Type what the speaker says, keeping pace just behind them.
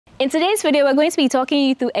In today's video, we're going to be talking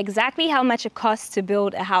you through exactly how much it costs to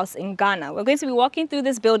build a house in Ghana. We're going to be walking through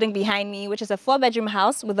this building behind me, which is a 4-bedroom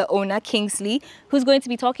house with the owner, Kingsley, who's going to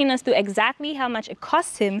be talking us through exactly how much it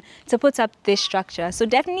costs him to put up this structure. So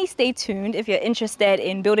definitely stay tuned if you're interested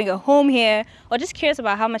in building a home here or just curious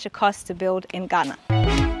about how much it costs to build in Ghana.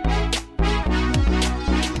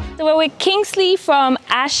 So we're with Kingsley from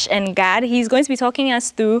Asher Gad. He's going to be talking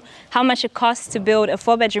us through how much it costs to build a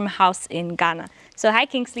 4-bedroom house in Ghana. So hi,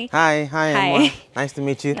 Kingsley. Hi. Hi. Nice to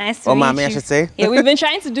meet you. Nice to meet you. I should say. Yeah, we've been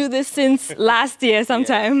trying to do this since last year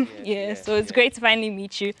sometime. Yeah, so it's great to finally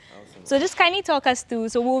meet you. Awesome. So just kindly talk us through.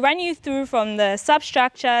 So we'll run you through from the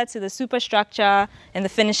substructure to the superstructure and the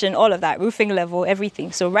finishing, all of that, roofing level,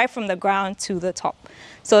 everything. So right from the ground to the top.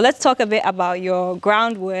 So let's talk a bit about your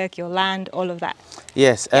groundwork, your land, all of that.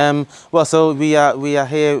 Yes. Yeah. Well, so we are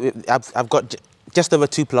here. I've got just over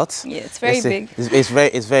 2 plots. Yeah, it's very big. It's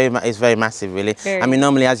very massive, really. Very. I mean,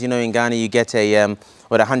 normally, as you know, in Ghana, you get a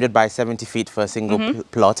 100 by 70 feet for a single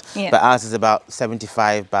plot, yeah. But ours is about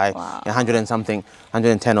 75 by 100 and something,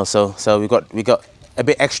 110 or so. So we got a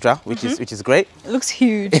bit extra, which is great. It looks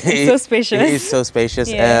huge. It's so spacious. It is so spacious.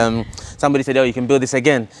 Yeah. Somebody said, "Oh, you can build this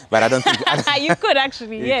again," but I don't think you could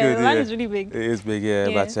actually. Yeah, the land is really big. It is big, yeah.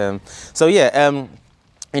 But so yeah.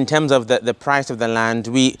 In terms of the price of the land,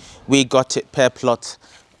 we got it per plot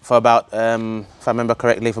for about, if I remember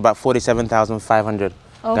correctly, for about 47,500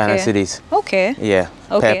 Ghana cedis. Okay. Yeah,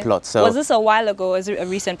 per plot. So was this a while ago or is it a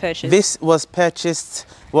recent purchase? This was purchased,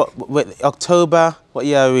 October, what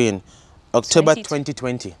year are we in? October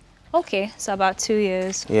 2020. Okay, so about 2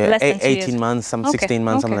 years. Yeah, less than 2 18 years. months, 16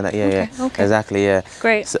 months, something like that. Yeah, Okay. Exactly, yeah.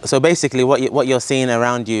 Great. So basically what you're seeing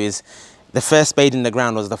around you is the first spade in the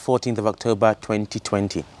ground was the 14th of October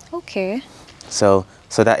 2020. Okay. So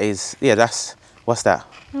that is, yeah, that's, what's that?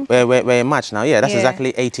 Okay. We're in March now, yeah, that's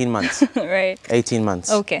exactly 18 months. Right. 18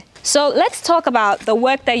 months. Okay. So let's talk about the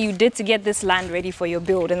work that you did to get this land ready for your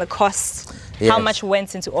build and the costs. Yes. How much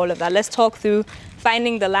went into all of that? Let's talk through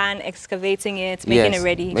finding the land, excavating it, making it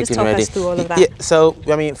ready. Just talk us through all of that. Yeah, so,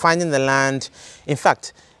 I mean, finding the land, in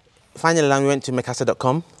fact, finding the land, we went to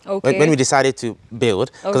mecasa.com when we decided to build,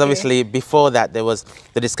 because obviously before that there was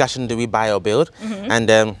the discussion, do we buy or build?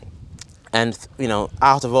 And you know,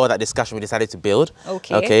 out of all that discussion, we decided to build.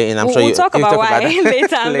 Okay, and I'm sure we'll talk about why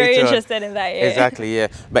later. I'm very interested in that. Yeah. Exactly, yeah.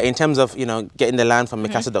 But in terms of, you know, getting the land from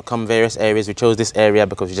mecasa.com, various areas, we chose this area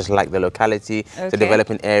because we just like the locality, the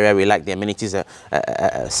developing area. We like the amenities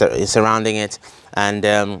surrounding it,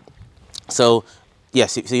 and so.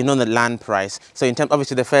 Yes, so you know the land price. So in terms,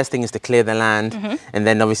 obviously the first thing is to clear the land, and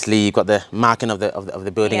then obviously you've got the marking of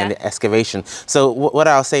the building and the excavation. So what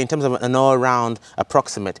I'll say in terms of an all-round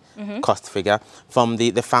approximate cost figure, from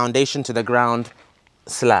the foundation to the ground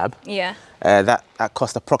slab, that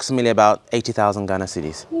cost approximately about 80,000 Ghana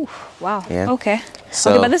cedis. Ooh, wow. Yeah. Okay.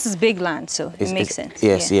 So, but this is big land, so it makes sense.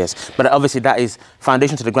 Yes, yes. But obviously that is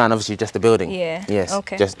foundation to the ground. Obviously just the building. Yeah. Yes.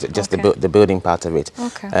 Okay. Just the building part of it.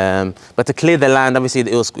 Okay. But to clear the land, obviously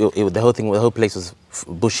the whole place was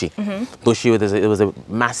bushy. Bushy. It was a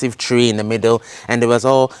massive tree in the middle, and there was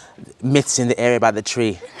all myths in the area about the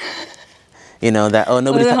tree. You know, that, oh,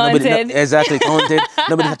 nobody exactly, it's haunted.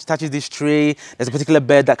 Nobody touches this tree. There's a particular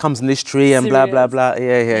bird that comes in this tree and blah, blah, blah.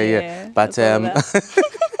 Yeah. But,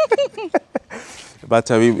 but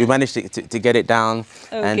we managed to get it down.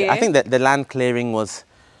 And I think that the land clearing was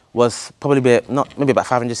probably maybe about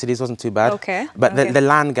 500 cedis, wasn't too bad. Okay. But the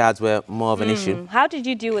land guards were more of an issue. How did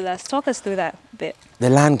you deal with us? Talk us through that bit. The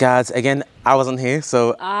land guards, again, I wasn't here,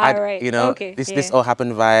 so you know, this all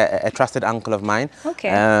happened via a trusted uncle of mine. Okay.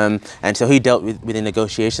 And so he dealt with the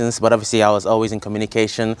negotiations, but obviously I was always in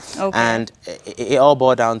communication, and it all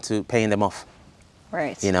boiled down to paying them off.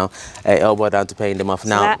 Right. You know, it all boiled down to paying them off. So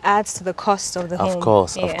now that adds to the cost of the home. Of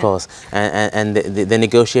course. And the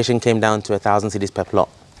negotiation came down to 1,000 cedis per plot.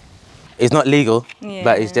 It's not legal,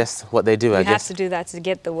 but it's just what they do, I guess. You have to do that to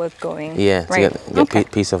get the work going. Yeah, to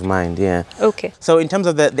get peace of mind, yeah. Okay. So in terms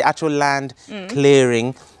of the actual land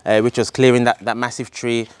clearing, which was clearing that massive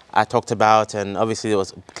tree I talked about, and obviously there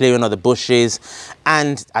was clearing of the bushes,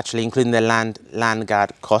 and actually including the land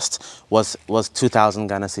guard cost was 2,000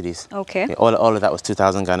 Ghana cedis. Okay. All of that was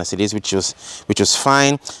 2,000 Ghana cedis, which was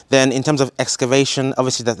fine. Then in terms of excavation,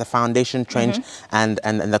 obviously the foundation trench and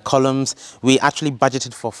the columns, we actually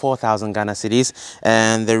budgeted for 4,000 Ghana cedis,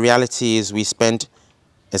 and the reality is we spent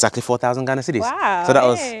exactly 4,000 Ghana cedis. Wow. So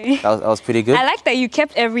that was pretty good. I like that you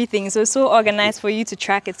kept everything, so it's so organized for you to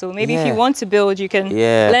track it. So maybe if you want to build, you can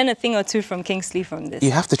learn a thing or two from Kingsley from this.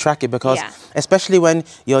 You have to track it because, especially when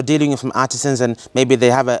you're dealing with artisans and maybe they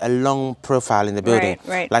have a long profile in the building.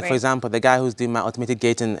 Like for example, the guy who's doing my automated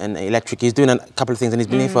gate and electric, he's doing a couple of things and he's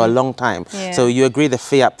been here for a long time. So you agree the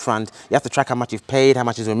fee up front. You have to track how much you've paid, how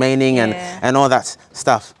much is remaining, and all that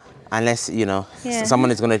stuff. Unless, you know,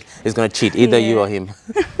 someone is gonna cheat, either you or him.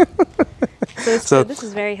 So this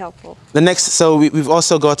is very helpful. The next, so we've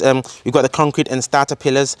also got the concrete and starter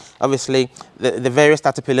pillars. Obviously, the various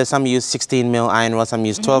starter pillars, some use 16 mil iron rods, some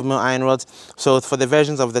use 12 mil iron rods. So for the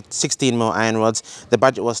versions of the 16 mil iron rods, the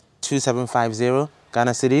budget was 2,750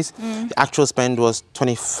 Ghana cedis. The actual spend was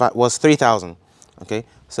 3,000. Okay,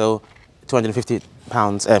 so 250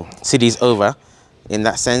 pounds cedis over. In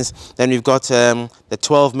that sense. Then we've got the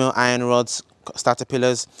 12 mil iron rods, starter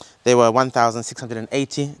pillars. They were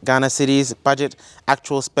 1,680 Ghana cedis. Budget,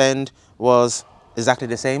 actual spend was exactly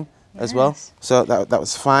the same as well. So that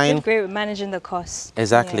was fine. You're great with managing the costs.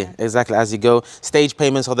 Exactly, exactly. As you go, stage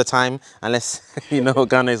payments all the time, unless you know what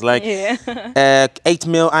Ghana is like. 8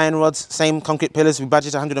 mil iron rods, same concrete pillars. We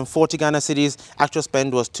budgeted 140 Ghana cedis. Actual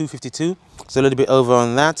spend was 252, so a little bit over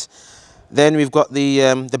on that. Then we've got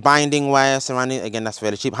the binding wire surrounding, again, that's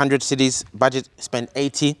fairly cheap. 100 cedis, budget, spent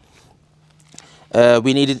 80.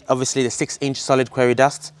 We needed, obviously, the 6-inch solid quarry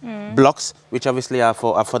dust blocks, which obviously are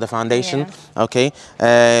for the foundation. Okay.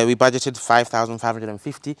 We budgeted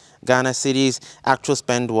 5,550 Ghana cedis. Actual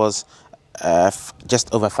spend was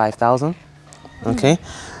just over 5,000. Okay.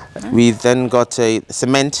 We then got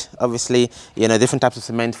cement, obviously, you know, different types of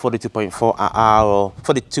cement, 42.4 hour or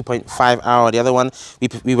 42.5 hour. The other one,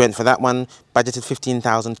 we went for that one, budgeted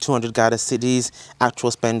 15,200 Ghana cedis.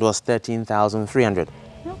 Actual spend was 13,300.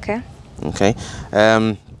 Okay. Okay.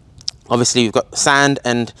 Obviously, we've got sand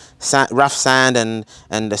and rough sand and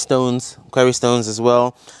the stones, quarry stones as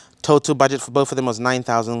well. Total budget for both of them was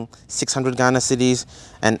 9,600 Ghana cedis,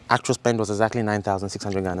 and actual spend was exactly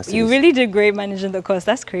 9,600 Ghana cedis. You really did great managing the cost.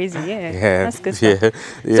 That's crazy, That's good stuff.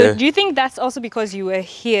 So do you think that's also because you were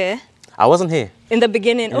here? I wasn't here. In the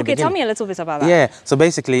beginning? Okay, tell me a little bit about that. Yeah, so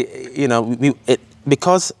basically, you know,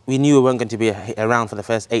 because we knew we weren't going to be around for the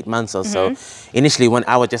first 8 months or so, initially when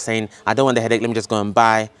I was just saying, I don't want the headache, let me just go and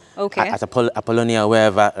buy at Apollonia or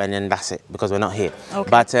wherever, and then that's it, because we're not here.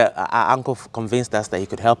 But our uncle convinced us that he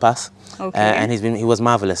could help us, and he was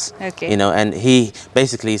marvelous. You know, and he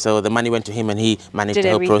basically, so the money went to him and he managed the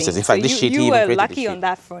whole process. In fact, this sheet, you were lucky on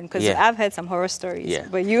that front, because I've heard some horror stories,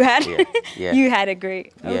 but you had you had a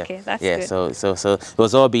great, that's good. So it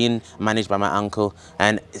was all being managed by my uncle,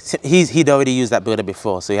 and he'd already used that builder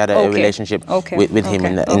before, so he had a relationship with him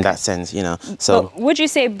in that sense, you know. So would you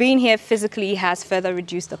say being here physically has further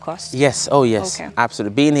reduced the cost? Yes, oh yes,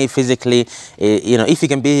 absolutely. Being here physically, you know, if you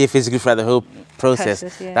can be here physically throughout the whole process,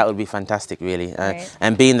 that would be fantastic, really.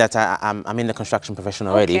 And being that I'm in the construction profession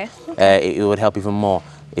already, it would help even more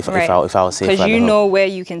if I was here. Because you know where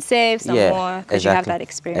you can save some more, because you have that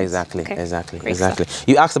experience. Exactly.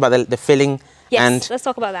 You asked about the filling. Yes, and let's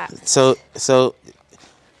talk about that.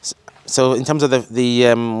 So in terms of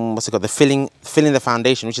what's it called, the filling the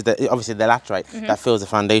foundation, which is obviously the laterite that fills the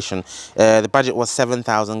foundation. The budget was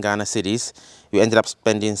 7,000 Ghana cedis. We ended up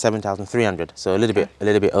spending 7,300, so a little bit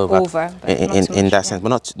over in that sense,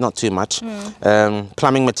 but not too much.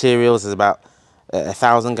 Plumbing materials is about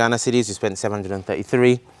 1,000 Ghana cedis. We spent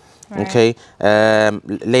 733. Okay.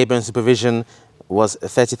 Labor and supervision was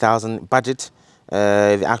 30,000 budget.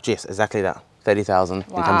 Actually, yes, exactly that. 30,000 in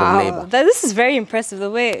terms of labor. This is very impressive,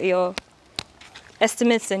 the way your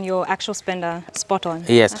estimates and your actual spend are spot on.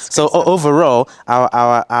 Yes. So overall,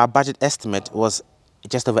 our budget estimate was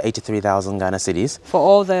just over 83,000 Ghana cedis. For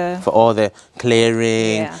all the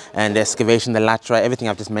clearing and the excavation, the laterite, everything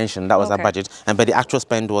I've just mentioned, that was our budget. But the actual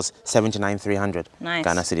spend was 79,300 Ghana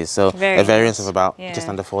cedis. So a variance of about just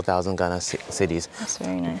under 4,000 Ghana cedis. That's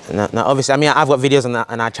very nice. Now, obviously, I mean, I've got videos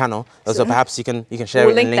on our channel, so perhaps you can share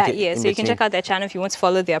it and link it. So you can check out their channel if you want to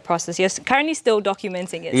follow their process. Yes, currently still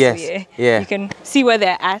documenting it. Yes. So you can see where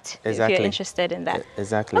they're at if you're interested in that.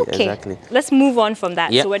 Exactly. Let's move on from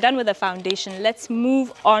that. So we're done with the foundation. Let's move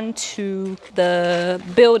on to the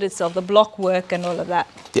build itself, the block work and all of that.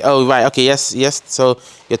 Oh, right. Okay. Yes. So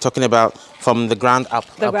you're talking about from the ground up.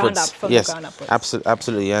 The ground up. From the ground upwards.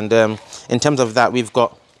 Absolutely. And in terms of that, we've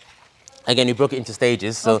got, again, we broke it into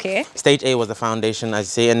stages. So stage A was the foundation, as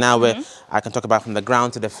you say, and now I can talk about from the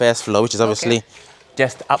ground to the first floor, which is obviously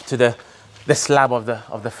just up to the the slab of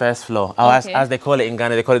the first floor. Oh, Okay. as they call it in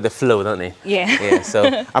Ghana, they call it the floor, don't they? Yeah. Yeah. So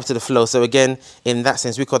up to the floor. So again, in that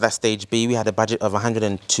sense, we call that stage B. We had a budget of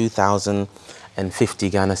 102,050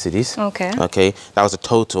 Ghana cedis. Okay. Okay. That was the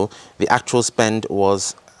total. The actual spend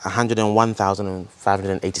was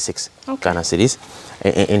 101,586 Ghana cedis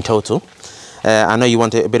in total. I know you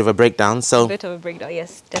want a bit of a breakdown, so... A bit of a breakdown,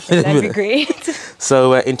 yes, definitely, that'd be great.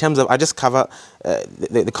 So in terms of, I just cover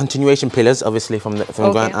the continuation pillars, obviously, from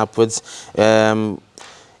going upwards. In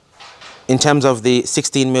terms of the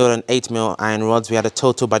 16 mil and 8 mil iron rods, we had a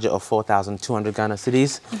total budget of 4,200 Ghana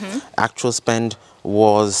cedis. Actual spend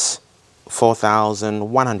was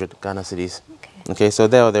 4,100 Ghana cedis. Okay, so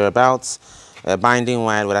there or thereabouts. Binding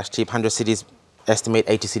wire, well, that's cheap, 100 cedis, estimate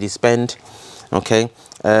 80 cedis spend. Okay,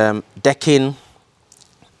 decking,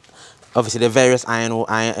 obviously the various iron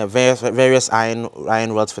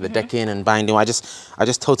rods for the decking and binding. I just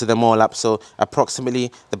totaled them all up. So approximately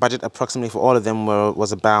the budget for all of them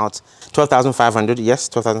was about 12,500. Yes,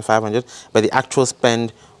 12,500. But the actual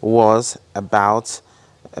spend was about,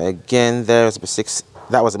 again, there was 6.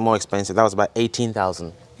 That was more expensive. That was about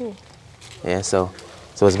 18,000. Yeah, so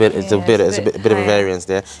it's a bit of a variance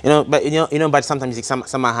there, but sometimes you see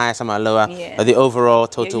some are higher, some are lower. But the overall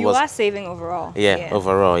total you are saving overall.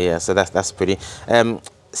 Overall, yeah. So that's pretty.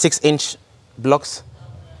 6-inch blocks,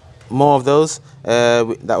 more of those.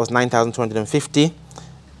 That was 9,250.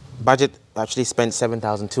 Budget actually spent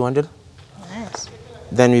 7,200. Nice.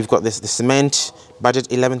 Then we've got the cement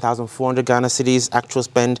budget, 11,400 Ghana cedis. Actual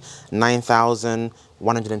spend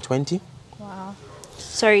 9,120.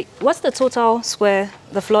 Sorry, what's the total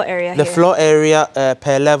the floor area here? The floor area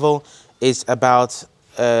per level is about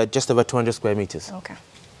just over 200 square meters. Okay.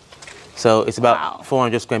 So it's about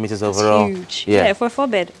 400 square meters overall. That's huge. Yeah, for a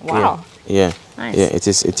 4-bed. Wow. Yeah. Nice. Yeah, it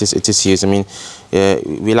is huge. I mean,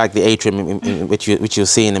 we like the atrium, which you'll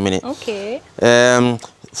see in a minute. Okay.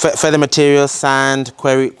 Further materials, sand,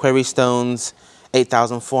 quarry stones,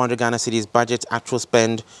 8,400 Ghana cedis. Budget. Actual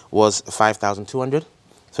spend was 5,200.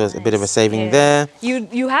 So it's a bit of a saving there.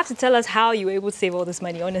 You have to tell us how you were able to save all this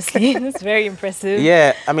money, honestly. It's very impressive.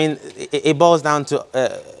 Yeah, I mean, it boils down to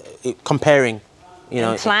comparing,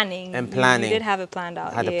 planning. And planning. You did have it planned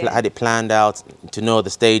out. Had it planned out to know the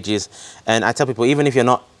stages. And I tell people, even if you're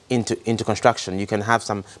not into construction, you can have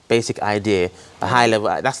some basic idea, a high level.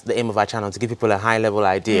 That's the aim of our channel, to give people a high level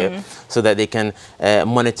idea so that they can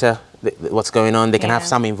monitor what's going on. They can have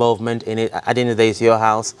some involvement in it. At the end of the day, it's your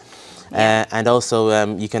house. And also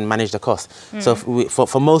you can manage the cost. So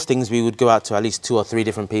for most things, we would go out to at least 2 or 3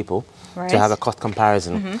 different people to have a cost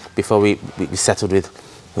comparison before we settled with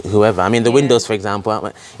whoever. I mean, the windows, for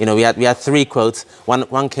example, we had 3 quotes.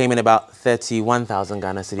 One came in about 31,000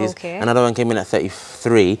 Ghana cedis. Another one came in at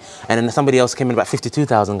 33, and then somebody else came in about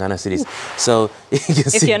 52,000 Ghana cedis. So you can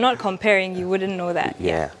see. If you're not comparing, you wouldn't know that.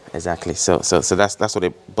 Yeah, exactly. So that's what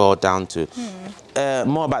it boiled down to.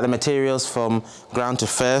 More about the materials from ground to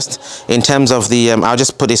first. In terms of the, I'll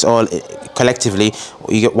just put this all collectively.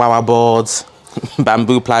 You get wawa boards,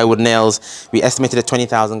 bamboo, plywood, nails. We estimated at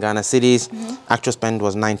 20,000 Ghana cedis. Actual spend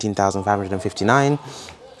was 19,559.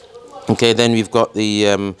 Okay, then we've got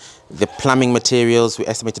the plumbing materials. We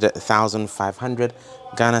estimated at 1,500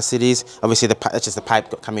 Ghana cedis. Obviously, that's just the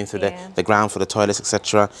pipe coming through the ground for the toilets,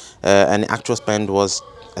 etc. And the actual spend was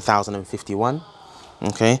 1,051.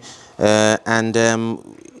 Okay. We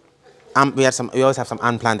always have some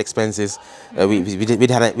unplanned expenses.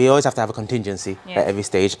 We always have to have a contingency at every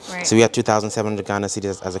stage. So we had 2,700 Ghana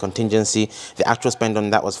cedis as a contingency. The actual spend on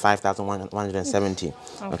that was 5,170.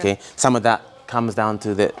 Okay. Some of that comes down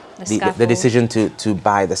to the decision to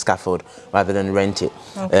buy the scaffold rather than rent it.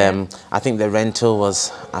 I think the rental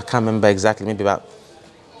was, I can't remember exactly, maybe about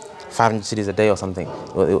 500 cedis a day or something.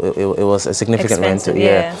 It was a significant rental,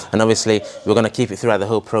 And obviously, we're going to keep it throughout the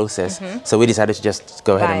whole process. So we decided to just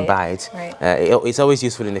go ahead and buy it. It's always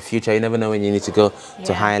useful in the future. You never know when you need to go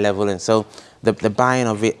to a higher level. And so the buying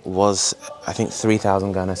of it was, I think,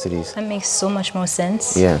 3,000 Ghana cedis. That makes so much more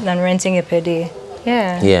sense than renting it per day.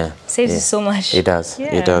 Saves you so much. It does.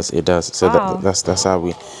 It does. So that's how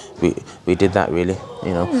we did that, really.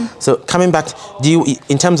 So coming back,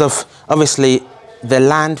 in terms of, obviously, the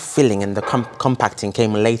land filling and the compacting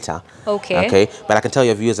came later. Okay. But I can tell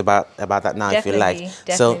your viewers about that now if you like.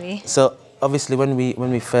 Definitely. So obviously when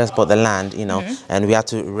we first bought the land, and we had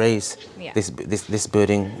to raise this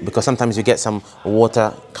building because sometimes you get some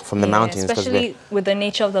water from the mountains. Especially with the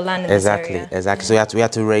nature of the land in this area. Exactly. So we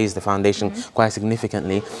had to raise the foundation quite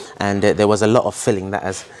significantly, and there was a lot of filling that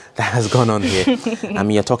has gone on here. I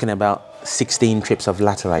mean, you're talking about 16 trips of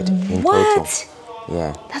laterite in total.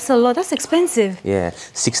 Yeah. That's a lot. That's expensive. Yeah.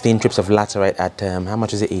 16 trips of laterite at, how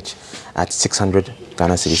much is it each? At 600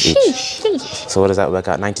 Ghana cedis each. So what does that work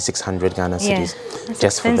out? 9,600 Ghana cedis. That's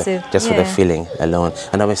just expensive. for the filling alone.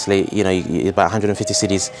 And obviously, you know, about 150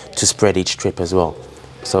 cedis to spread each trip as well.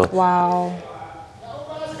 So. Wow.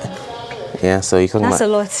 Yeah, so you're talking that's about,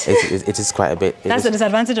 a lot. It is quite a bit. That's the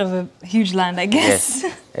disadvantage of a huge land, I guess.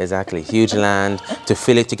 Yes, exactly. Huge land. To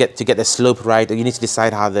fill it, to get the slope right, you need to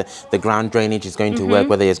decide how the ground drainage is going to work,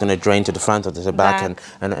 whether it's going to drain to the front or to the back.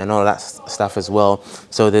 And all that stuff as well.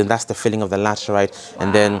 So then that's the filling of the laterite. Wow.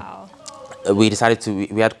 And then we decided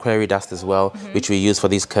we had quarry dust as well, which we use for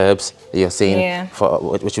these curbs that you're seeing,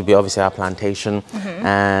 which would be obviously our plantation.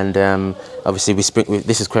 And obviously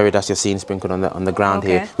this is quarry dust you're seeing sprinkled on the ground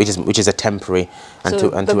here, which is a temporary. And so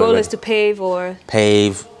the goal is to pave or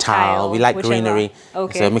tile. We like greenery, so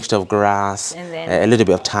a mixture of grass, and then a little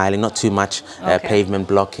bit of tiling, not too much pavement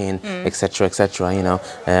blocking, etc., etc. You know,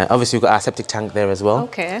 obviously we've got our septic tank there as well.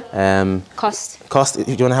 Cost.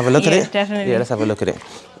 Do you want to have a look at it? Definitely. Yeah, let's have a look at it.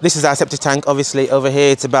 This is our septic tank. Obviously, over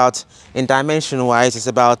here it's about, in dimension-wise, it's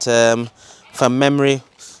about, from memory,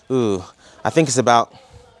 I think it's about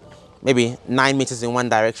maybe 9 meters in one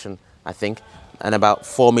direction, I think, and about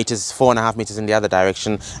 4.5 meters in the other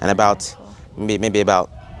direction, and about maybe about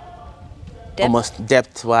almost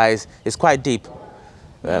depth-wise, it's quite deep,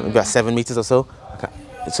 about 7 meters or so.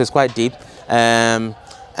 So it's quite deep.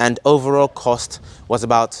 And overall cost was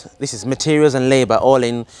about, this is materials and labor, all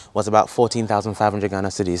in was about 14,500 Ghana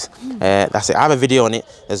cedis. That's it. I have a video on it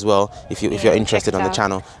as well, if you're interested on the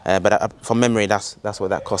channel. But from memory, that's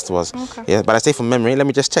what that cost was. Yeah, but I say from memory, let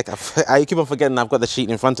me just check. I keep on forgetting I've got the sheet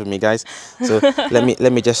in front of me, guys. So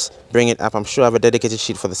let me just bring it up. I'm sure I have a dedicated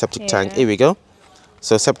sheet for the septic tank. Here we go.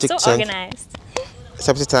 So septic tank. Organized.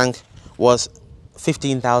 Septic tank was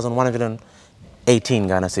 15,118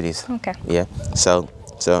 Ghana cedis. Okay. Yeah. So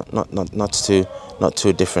not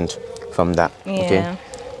too different from that. Okay.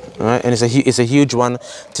 All right, and it's a huge one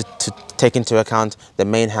to take into account the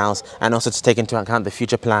main house, and also to take into account the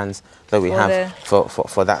future plans that we have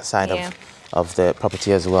for that side of the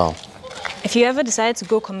property as well. If you ever decide to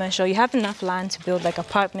go commercial, you have enough land to build like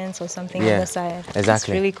apartments or something on the side. Exactly. That's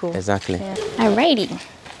really cool. Exactly. Yeah. Alrighty.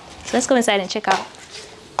 So let's go inside and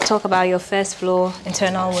talk about your first floor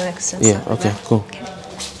internal works and stuff like that. Cool.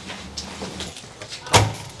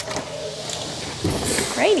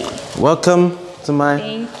 Welcome to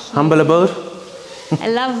my humble abode. I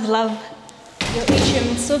love your atrium.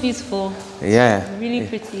 It's so beautiful. Yeah. It's really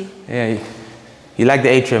pretty. Yeah. You like the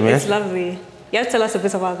atrium, yeah? It's lovely. You have to tell us a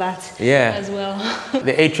bit about that as well.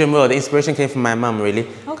 The atrium, well, the inspiration came from my mum, really.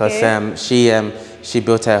 Because she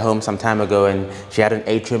built her home some time ago, and she had an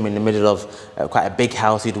atrium in the middle of quite a big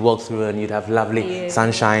house. You'd walk through and you'd have lovely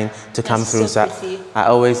sunshine to come through. So I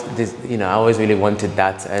always really wanted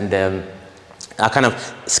that. And I kind of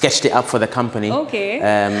sketched it up for the company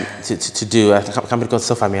to do. A company called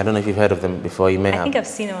Sofami. I don't know if you've heard of them before. You may have. I think I've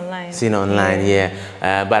seen it online. Seen it online,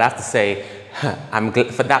 But I have to say,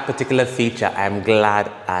 for that particular feature, I'm glad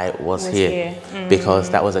I was here. Because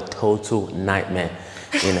that was a total nightmare.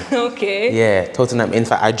 You know. Yeah, total nightmare. In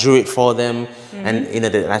fact, I drew it for them, and you know,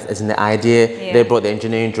 as in the idea, they brought the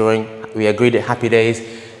engineering drawing. We agreed at Happy Days.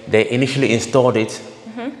 They initially installed it,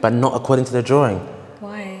 but not according to the drawing.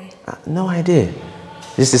 Why? No idea.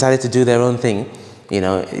 They just decided to do their own thing. You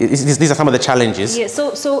know, these are some of the challenges. Yeah.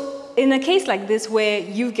 So in a case like this where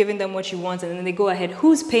you've given them what you want and then they go ahead,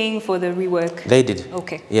 who's paying for the rework? They did.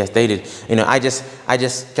 Okay. Yes, they did. You know, I just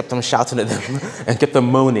kept on shouting at them and kept on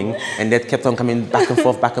moaning, and they kept on coming back and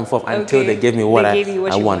forth until they gave me what I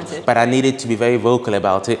want. Wanted. But I needed to be very vocal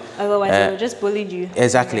about it. Otherwise, they would just bullied you.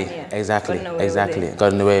 Exactly.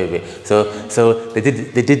 Gotten away with it. So they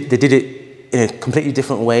did it in a completely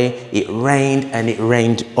different way. It rained, and it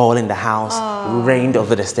rained all in the house. Rained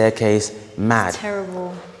over the staircase. Mad. That's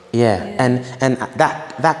terrible. Yeah. And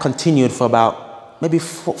that continued for about maybe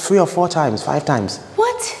 3 or 4 times, 5 times.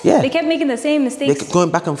 What? Yeah. They kept making the same mistakes. They kept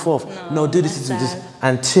going back and forth. No, do this,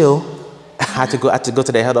 until I had to go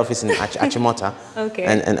to the head office in Achimota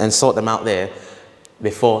and sort them out there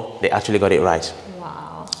before they actually got it right.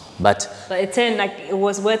 Wow. But it turned like it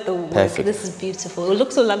was worth the work. Perfect. This is beautiful. It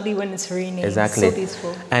looks so lovely when it's raining. Exactly. It's so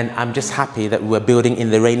beautiful. And I'm just happy that we're building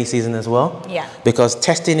in the rainy season as well. Yeah. Because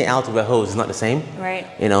testing it out with a hose is not the same. Right.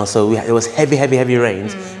 You know, so it was heavy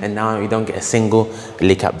rains, and now we don't get a single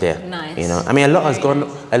leak up there. Nice. You know, I mean, a lot has gone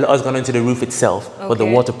into the roof itself with the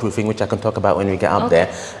waterproofing, which I can talk about when we get up there.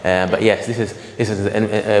 But yes, this is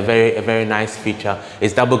a very nice feature.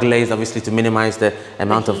 It's double glazed, obviously, to minimize the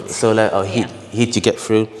amount of solar or heat you get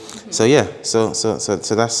through. So yeah, so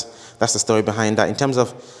that's the story behind that. In terms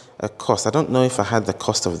of a cost. I don't know if I had the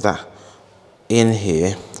cost of that in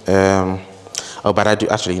here. Oh, but I do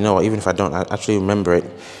actually. You know what? Even if I don't, I actually remember it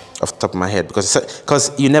off the top of my head,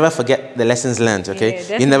 because you never forget the lessons learned. Okay,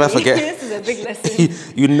 yeah, you never forget. This is a big lesson.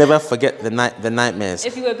 You never forget the nightmares.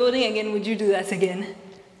 If you were building again, would you do that again?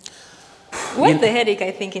 Worth the headache,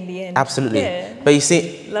 I think, in the end. Absolutely. Yeah. But you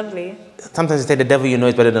see, lovely. Sometimes they say the devil you know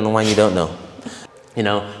is better than the one you don't know. You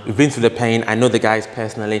know, we've been through the pain. I know the guys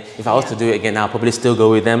personally. If I was to do it again, I'll probably still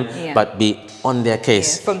go with them, but be on their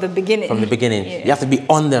case. Yeah, from the beginning. From the beginning. Yeah. You have to be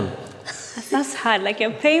on them. That's hard. Like,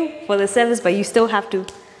 you're paying for the service, but you still have to.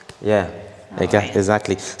 Yeah,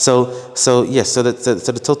 exactly. So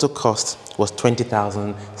the total cost was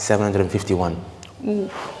 20,751. Ooh,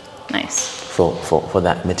 nice. For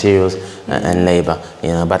that materials and labor, you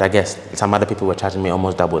know. But I guess some other people were charging me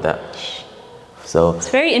almost double that. So it's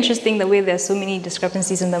very interesting the way there's so many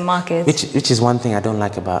discrepancies in the market. Which is one thing I don't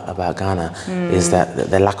like about Ghana, is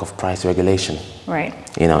that the lack of price regulation. Right.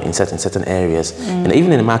 You know, in certain areas, and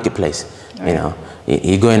even in the marketplace. Right. You know,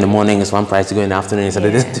 you go in the morning, it's one price. You go in the afternoon, it's a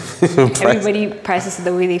different price. Everybody prices it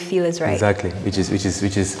the way they feel is right. Exactly. Which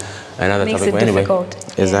is another Makes topic. It anyway, difficult.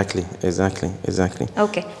 Exactly.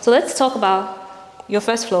 Okay, so let's talk about your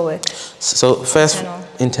first floor work. So first,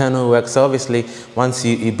 internal work. So obviously, once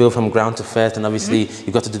you build from ground to first, and obviously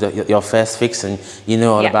you've got to do your first fix, and you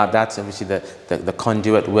know all about that. So obviously the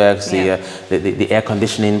conduit works, the air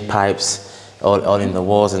conditioning pipes, all in the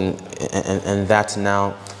walls, and that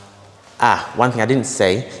now. One thing I didn't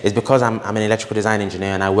say is, because I'm an electrical design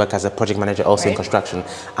engineer and I work as a project manager also in construction,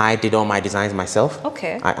 I did all my designs myself.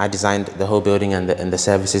 Okay. I designed the whole building and the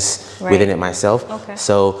services within it myself. Okay.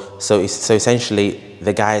 So essentially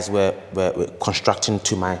the guys were constructing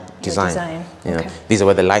to my design. You know, these are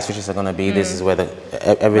where the light switches are going to be. This is where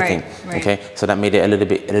everything. Right. Okay. So that made it a little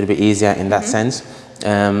bit easier in that sense.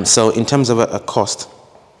 So in terms of a cost,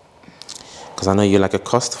 because I know you like a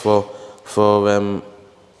cost for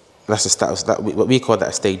that's the start. What we call that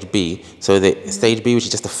a stage B. So the stage B, which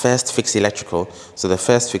is just the first fixed electrical. So the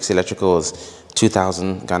first fixed electrical was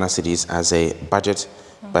 2,000 Ghana cedis as a budget,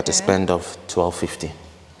 but a spend of 1,250.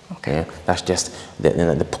 Okay. Yeah, that's just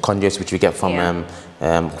the conduits which we get from.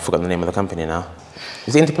 Forgot the name of the company now.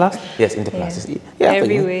 Is it Interplast? Yes, Interplast. Yeah.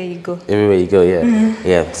 Everywhere you go. Everywhere you go. Yeah.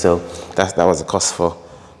 Yeah. So that was the cost for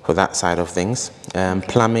that side of things.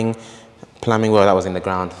 Plumbing. Well, that was in the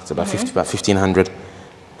ground. It's about 1,500.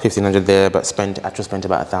 1,500 there, but actually spent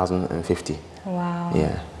about 1,050. Wow.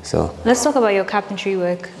 Yeah. So let's talk about your carpentry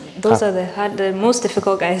work. Those are the most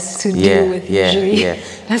difficult guys to deal with usually. Yeah.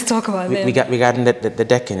 Let's talk about them. Regarding the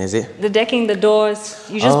decking, is it? The decking, the doors.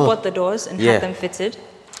 You just bought the doors and had them fitted.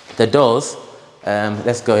 The doors.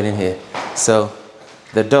 Let's go in here. So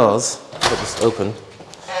the doors. Put this open.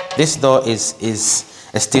 This door is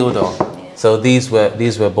a steel door. So these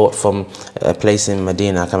were bought from a place in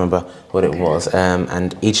Medina. I can't remember what it was,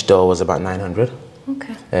 and each door was about 900.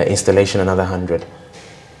 Okay. Installation another 100.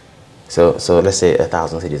 So let's say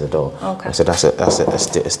 1,000 cedis a door. Okay. So that's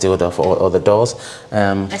a steel door for all the doors.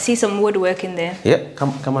 I see some woodwork in there. Yeah.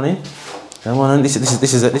 Come on in. Come on in. This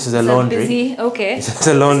is a laundry. Busy. Okay. It's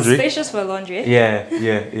a laundry. It's spacious for a laundry. Yeah.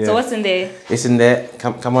 So what's in there? It's in there.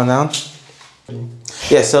 Come on down.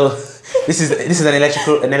 Yeah. So. This is an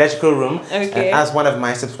electrical room. Okay. As one of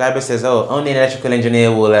my subscribers says, only an electrical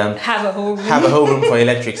engineer will have a whole room for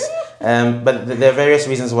electrics. But there are various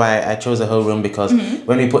reasons why I chose a whole room, because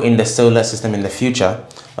when we put in the solar system in the future,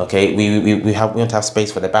 okay, we want to have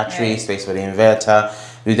space for the battery, space for the inverter.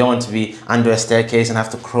 We don't want to be under a staircase and have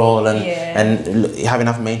to crawl and have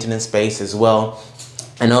enough maintenance space as well.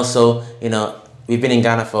 And also, you know, we've been in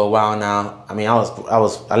Ghana for a while now. I mean,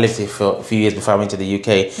 I lived here for a few years before I went to the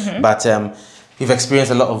UK, but we've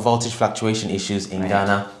experienced a lot of voltage fluctuation issues in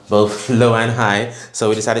Ghana, both low and high. So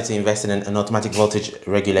we decided to invest in an automatic voltage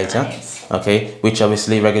regulator, okay, which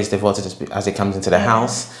obviously regulates the voltage as it comes into the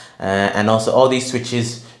house. And also all these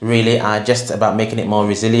switches really are just about making it more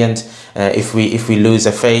resilient. If we lose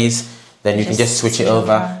a phase, then you can just switch it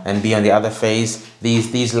over and be on the other phase.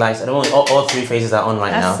 These lights, all three phases are on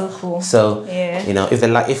right now. That's so cool. So you know,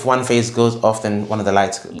 if one phase goes off, then one of the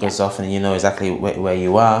lights goes off, and you know exactly where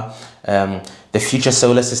you are. The future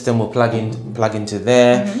solar system will plug into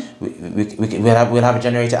there. We'll have a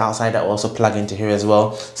generator outside that will also plug into here as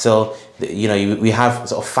well. So you know, we have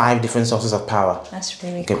sort of 5 different sources of power. That's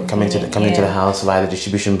really cool. Come into the house via the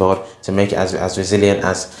distribution board to make it as resilient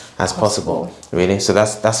as possible. Really. So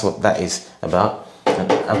that's what that is about.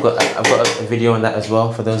 And I've got a video on that as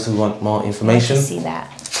well for those who want more information. I see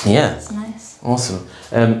that. Yeah. That's nice. Awesome.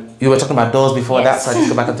 You were talking about doors before that, so I just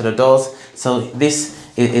go back onto the doors. So this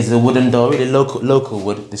is a wooden door, really local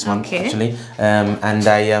wood. This one actually, and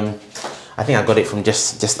I think I got it from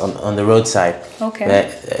just on the roadside. Okay.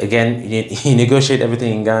 But again, you negotiate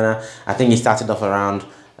everything in Ghana. I think he started off around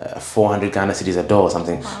 400 Ghana cedis a door or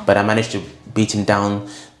something. Wow. But I managed to beat him down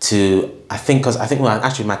to, well,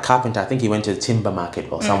 actually my carpenter, I think he went to the timber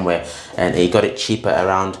market or somewhere, and he got it cheaper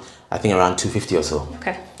around 250 or so.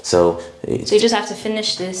 Okay. So you just have to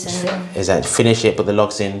finish this and then... Exactly. Finish it, put the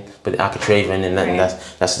locks in, put the architrave in, and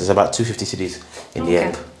that's about 250 cedis in the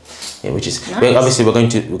end. Yeah, which is nice. Obviously we're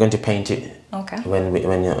going to paint it. Okay. When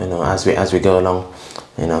as we go along,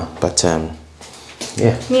 but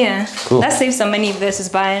yeah. Yeah. Cool. That saves some money versus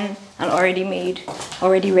buying an already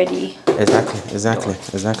ready.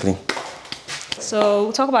 Exactly. So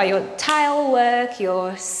we'll talk about your tile work,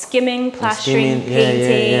 your skimming, plastering,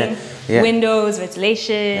 painting, windows,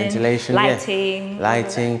 ventilation,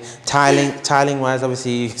 lighting, tiling wise,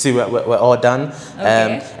 obviously you see we're all done.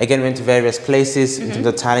 Okay. Again, we went to various places in terms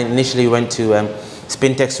of tiling. Initially we went to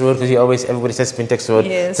Spintex Road, because everybody says Spintex Road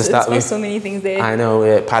to start with. So many things there. I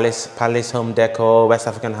know, Palace Home Decor, West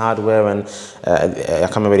African Hardware, and I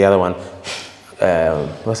can't remember the other one.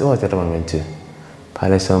 What was the other one we went to?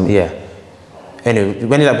 Palace Home, Anyway,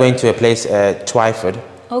 we ended up going to a place, Twyford.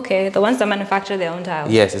 Okay, the ones that manufacture their own tiles.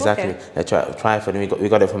 Yes, exactly. Twyford, and we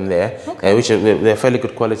got it from there, which they're fairly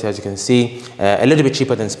good quality, as you can see. A little bit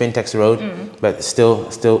cheaper than Spintex Road, but still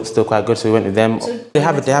quite good. So we went with them. So they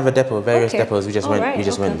have a depot, various depots. We just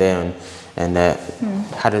went there and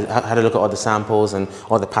had a look at all the samples and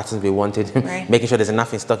all the patterns we wanted, making sure there's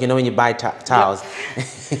enough in stock. When you buy tiles,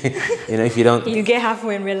 if you don't, you get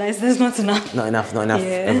halfway and realize there's not enough. Not enough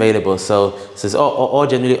available. So it's all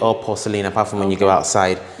generally all porcelain, apart from when you go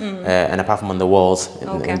outside, and apart from on the walls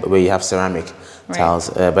where you have ceramic tiles.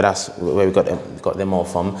 But that's where we got them all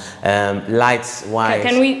from. Lights wise.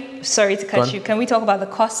 Can we? Sorry to cut you. Can we talk about the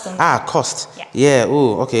cost? Cost. Yeah.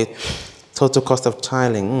 Oh, okay. Total cost of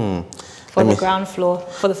tiling. For the ground floor,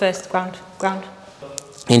 for the first ground.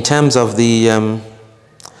 In terms of the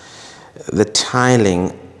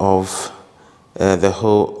tiling of the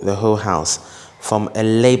whole house, from a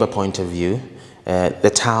labor point of view, the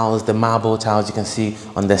tiles, the marble tiles you can see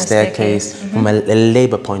on the staircase. From a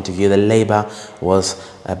labor point of view, the labor was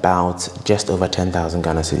about just over 10,000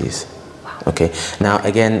 Ghana cedis. Okay. Now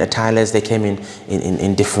again, the tilers, they came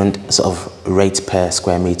in different sort of rates per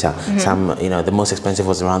square meter. Some, the most expensive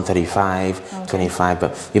was around 35, 25,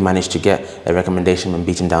 but we managed to get a recommendation and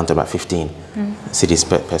beat them down to about 15 cedis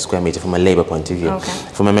per square meter from a labor point of view.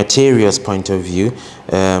 From a materials point of view,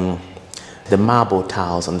 the marble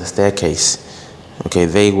tiles on the staircase,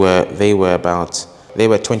 they were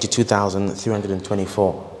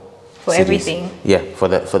 22,324. For everything? Yeah, for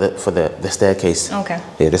the staircase. Okay.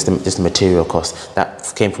 Yeah, just the material cost.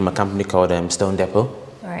 That came from a company called Stone Depot.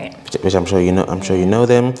 Right. Which I'm sure you know. I'm sure you know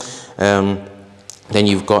them. Then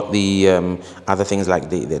you've got the other things like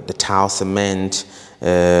the tile cement,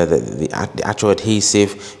 the actual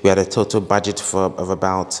adhesive. We had a total budget of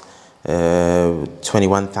about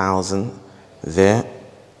 21,000 there,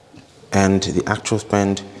 and the actual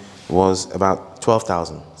spend was about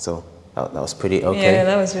 12,000. So. That was pretty okay. Yeah,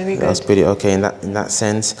 that was really good. That was pretty okay in that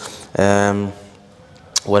sense.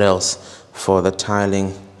 What else for the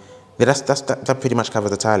tiling? Yeah, that pretty much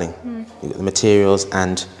covers the tiling, the materials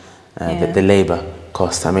and the labor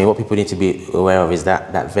cost. I mean, what people need to be aware of is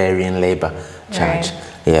that varying labor charge.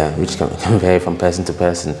 Yeah, which can vary from person to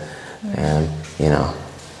person.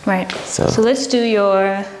 Right. So let's do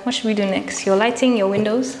what should we do next? Your lighting, your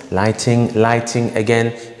windows. Lighting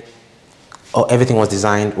again. Everything was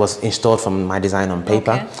installed from my design on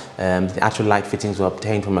paper. The actual light fittings were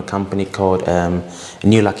obtained from a company called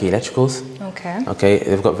New Lucky Electricals. Okay,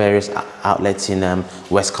 they've got various outlets in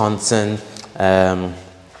Wisconsin.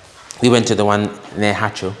 We went to the one near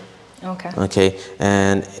Hatcho. Okay,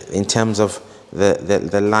 and in terms of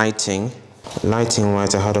the lighting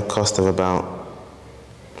wise, I had a cost of about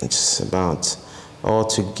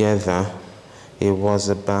altogether, it was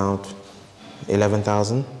about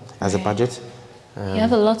 11,000. As a budget. You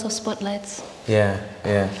have a lot of spotlights. Yeah,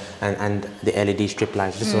 and the LED strip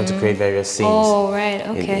lights. Just want to create various scenes. Oh, right,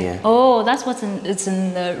 okay. That's it's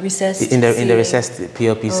in the recessed. In the recessed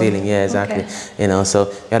POP ceiling, yeah, exactly.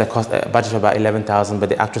 So we had a budget of about 11,000, but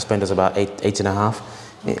the actual spend was about 8.5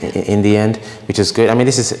 in the end, which is good. I mean,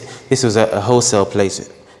 this was a wholesale place.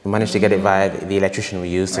 We managed to get it via the electrician we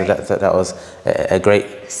used, so that was a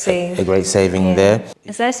great saving there.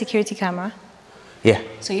 Is that a security camera? Yeah.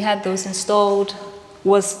 So you had those installed.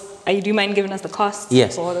 Do you mind giving us the cost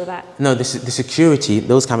for all of that? No, the security,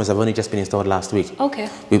 those cameras have only just been installed last week. Okay.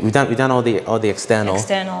 We've done all the externals.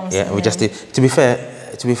 Externals. Yeah, we just did. To be fair,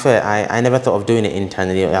 to be fair, I never thought of doing it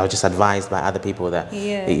internally. I was just advised by other people that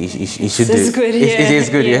you should do it. Good, It is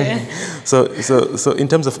good, yeah. So in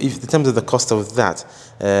terms of the cost of that,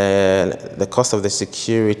 the cost of the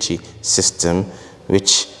security system,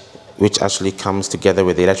 which actually comes together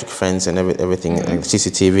with the electric fence and everything, and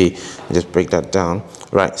CCTV, I'll just break that down.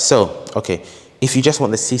 Right. So okay, if you just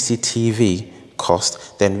want the CCTV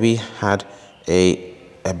cost, then we had a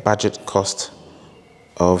budget cost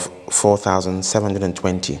of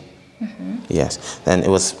 4,720. Yes, then it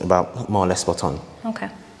was about more or less spot on. Okay.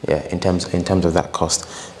 Yeah, in terms of that cost,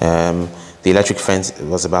 the electric fence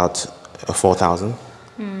was about 4,000,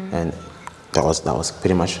 and that was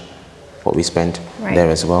pretty much what we spent there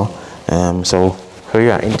as well. So here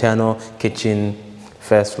you are: internal, kitchen,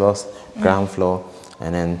 first floor, ground floor,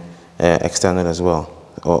 and then external as well.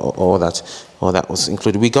 All that was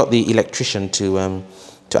included. We got the electrician to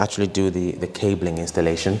actually do the cabling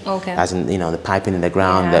installation. Okay. As in, the piping in the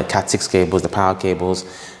ground, the Cat 6 cables, the power cables.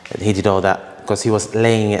 He did all that because he was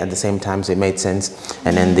laying it at the same time, so it made sense.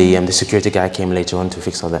 And then the security guy came later on to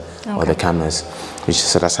fix all the cameras.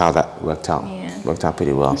 So that's how that worked out. Yeah. Worked out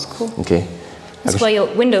pretty well. That's cool. Okay. That's for your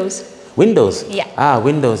windows. Windows? Yeah. Ah,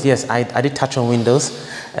 windows, yes. I did touch on windows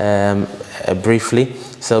briefly.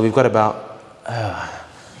 So we've got about...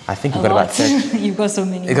 I think we've got about 30. You've got so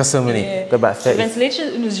many. You've got so many. Yeah. Got about 30. The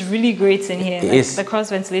ventilation is really great in here. It is. The cross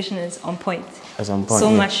ventilation is on point. It's on point. So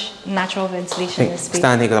much natural ventilation in this space.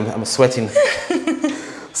 Stand here because I'm sweating.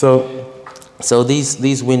 So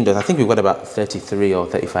these windows, I think we've got about 33 or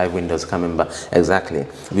 35 windows, I can't remember exactly.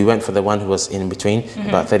 We went for the one who was in between,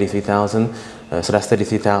 about 33,000. So that's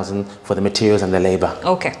 33,000 for the materials and the labor.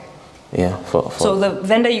 Okay. Yeah. So the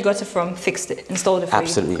vendor you got it from fixed it, installed it for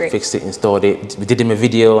absolutely, you? Great. Fixed it, installed it. We did him a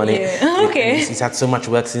video on it. Okay. He's had so much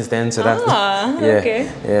work since then. So that's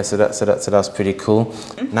okay. Yeah. So that's pretty cool.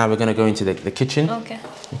 Now we're gonna go into the kitchen. Okay.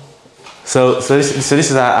 So this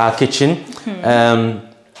is our kitchen.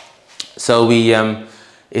 So we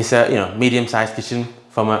it's a medium-sized kitchen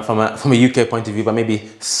from a UK point of view, but maybe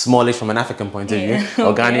smallish from an African point of view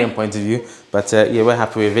or Ghanaian point of view. But yeah, we're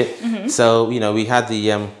happy with it. So we had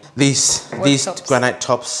these granite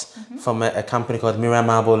tops from a company called Mira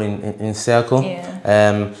Marble in Circle. Yeah.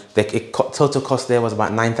 The total cost there was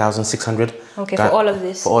about 9,600. Okay, for all of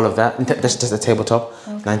this. For all of that, that's just a tabletop.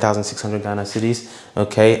 Okay. 9,600 Ghana cedis.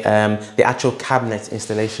 Okay. The actual cabinet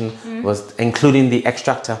installation was including the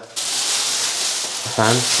extractor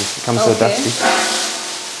fan. It comes so dusty.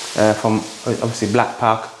 From obviously Black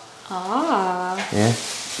Park. Ah. Yeah.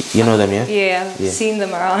 You know them, yeah? Yeah, I've seen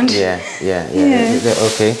them around. Yeah.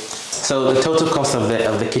 Okay. So the total cost of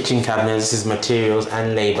the kitchen cabinet, this is materials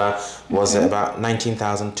and labor, was about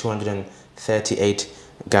 19,238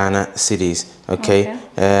 Ghana cedis. Okay.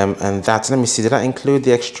 And that, let me see, did that include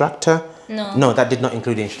the extractor? No. No, that did not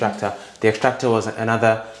include the extractor. The extractor was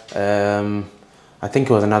another, I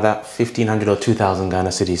think it was another 1,500 or 2,000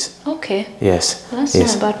 Ghana cedis. Okay. Yes. Well, that's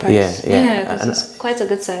not a bad price. Yeah, it's quite a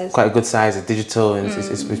good size. Quite a good size. It's digital and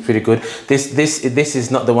it's pretty good. This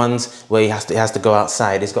is not the ones where it has to go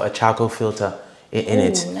outside. It's got a charcoal filter in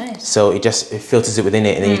it. Nice. So it filters it within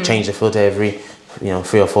it, and then you change the filter every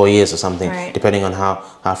 3 or 4 years or something, depending on how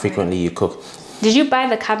frequently you cook. Did you buy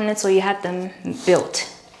the cabinets or you had them built?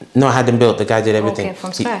 No, I had them built. The guy did everything. Okay,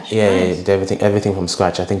 from scratch. Yeah, nice. Yeah, did everything from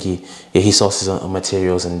scratch. I think he sources on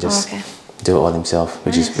materials and just do it all himself,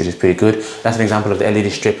 which is pretty good. That's an example of the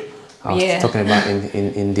LED strip I was talking about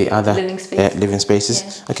in the other living spaces.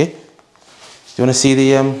 Yeah. Okay. Do you want to see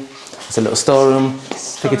the? It's a little storeroom.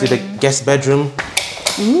 Take it to the guest bedroom.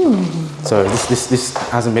 Ooh. Sorry, this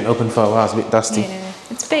hasn't been opened for a while. It's a bit dusty. Yeah,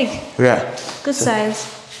 it's big. Yeah. Good size.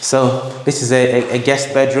 So this is a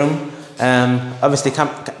guest bedroom. Obviously,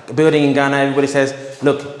 building in Ghana, everybody says,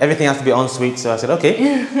 look, everything has to be en suite. So I said, okay.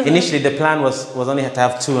 Initially, the plan was only to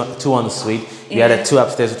have two en suite. We had 2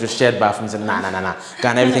 upstairs, which was shared bathrooms. And nah.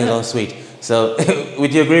 Ghana, everything's en suite. So,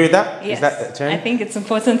 would you agree with that? Yes. Is that a trend? I think it's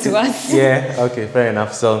important to us. Yeah. Okay. Fair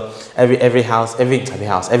enough. So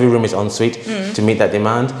every room is en suite to meet that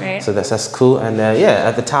demand. Right. So that's cool. And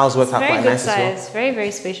the tiles work out quite nice as well. Very,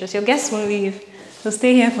 very spacious. Your guests won't leave. They'll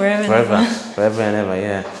stay here forever. Forever and ever.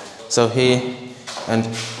 Yeah. So here and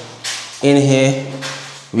in here,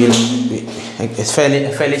 it's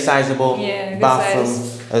fairly sizable bathroom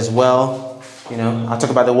as well. I'll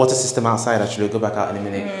talk about the water system outside. Actually, we'll go back out in a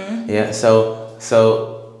minute. Yeah. So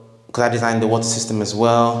because I designed the water system as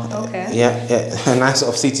well. Okay. Yeah. A nice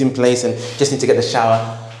sort of seating place, and just need to get the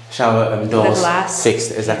shower doors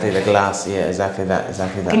fixed. Exactly, the glass. Yeah. Exactly that.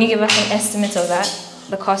 Can you give us an estimate of that?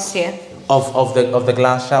 The cost here. Of the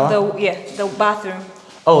glass shower. The bathroom.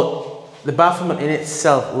 Oh, the bathroom in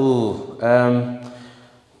itself,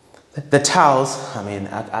 The tiles, I mean,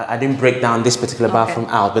 I didn't break down this particular bathroom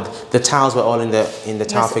out, but the tiles were all in the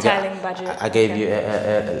tile figure I gave you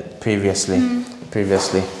previously.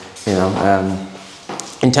 You know,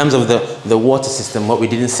 in terms of the water system, what we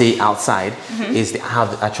didn't see outside is how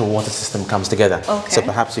the actual water system comes together. So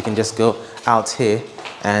perhaps we can just go out here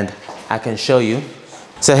and I can show you.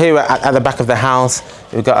 So here at the back of the house,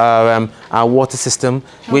 we've got our water system,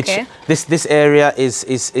 which this area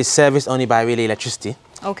is serviced only by really electricity.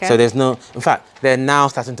 So there's no, in fact, they're now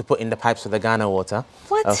starting to put in the pipes for the Ghana water.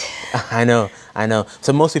 What? I know.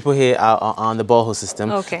 So most people here are on the borehole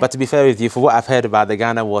system. But to be fair with you, for what I've heard about the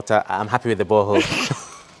Ghana water, I'm happy with the borehole.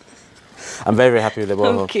 I'm very, very happy with the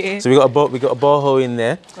borehole. So we got a borehole in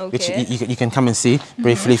there, which you can come and see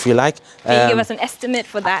briefly if you like. Can you give us an estimate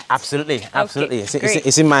for that? Absolutely.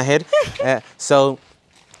 It's in my head. So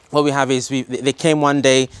what we have is they came one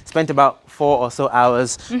day, spent about 4 or so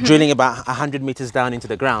hours drilling about 100 meters down into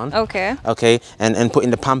the ground. And putting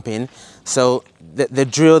the pump in. So the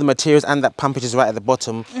drill, the materials, and that pump, which is right at the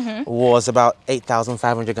bottom, was about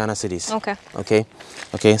 8,500 Ghana cedis. So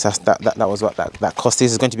that was what that cost.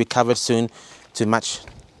 This is going to be covered soon to match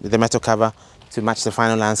the metal cover, to match the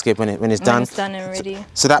final landscape when it's done. It's done already.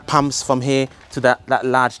 So that pumps from here to that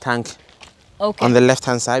large tank on the left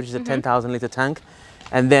hand side, which is a 10,000 litre tank.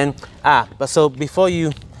 And then but so before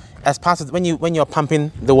you, as part of when you're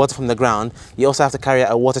pumping the water from the ground, you also have to carry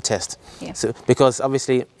out a water test. So because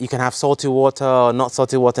obviously you can have salty water or not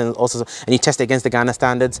salty water, and you test it against the Ghana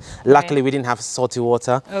standards. Luckily, we didn't have salty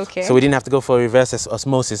water, so we didn't have to go for reverse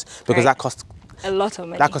osmosis because that cost a lot of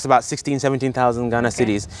money. That cost about 17,000 Ghana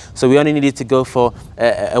cedis. So we only needed to go for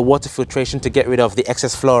a water filtration to get rid of the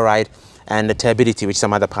excess fluoride and the turbidity, which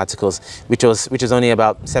some other particles, which was only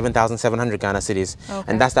about 7,700 Ghana cedis,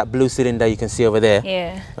 and that's that blue cylinder you can see over there.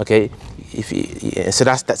 So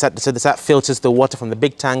that filters the water from the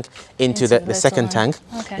big tank into the second tank.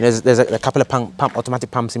 There's a couple of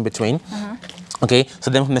automatic pumps in between. So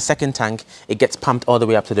then from the second tank, it gets pumped all the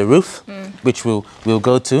way up to the roof, which we'll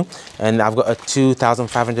go to. And I've got a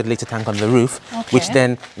 2,500 litre tank on the roof, which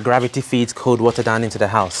then gravity feeds cold water down into the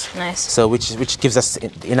house. So which gives us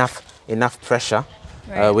enough pressure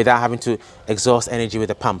without having to exhaust energy with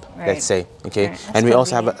a pump, let's say. And we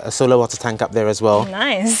also have a solar water tank up there as well.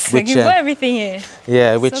 Nice. Which, you can put everything here.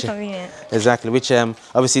 Yeah, which so convenient. Exactly, which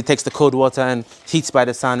obviously takes the cold water and heats by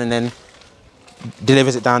the sun and then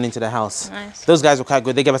delivers it down into the house. Those guys were quite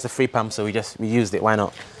good. They gave us a free pump, so we used it. Why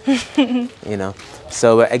not? You know.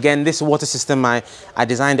 So again, this water system, I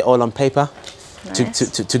designed it all on paper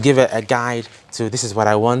to give it a guide to this is what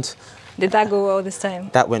I want. Did that go well this time?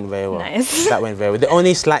 That went very well. Nice. That went very well. The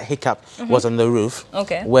only slight hiccup was on the roof,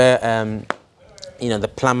 where you know, the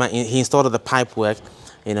plumber, he installed all the pipe work.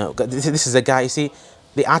 You know, this is a guy. You see,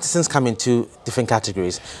 the artisans come in two different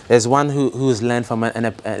categories. There's one who's learned from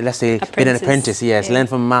let's say been an apprentice, learned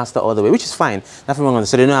from a master all the way, which is fine, nothing wrong with it.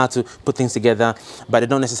 So they know how to put things together, but they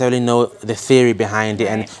don't necessarily know the theory behind it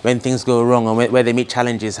and when things go wrong or where they meet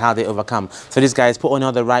challenges, how they overcome. So this guy's put on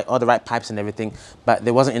all the right pipes and everything, but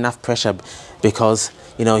there wasn't enough pressure because,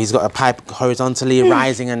 you know, he's got a pipe horizontally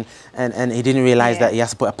rising and he didn't realize that he has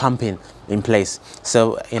to put a pump in place.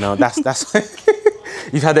 So, you know, that's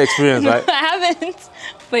you've had the experience, right? No, I haven't.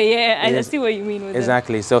 But yeah, I see what you mean with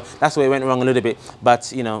exactly. It. So that's where it went wrong a little bit.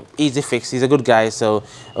 But, you know, easy fix. He's a good guy, so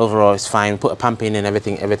overall it's fine. Put a pump in and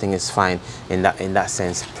everything is fine in that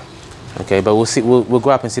sense. Okay, but we'll see. We'll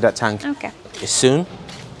go up and see that tank soon.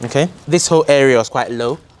 Okay. This whole area was quite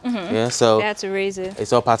low. Yeah, so they had to raise it.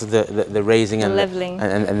 It's all part of the raising and leveling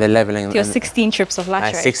and the leveling. Your 16 trips of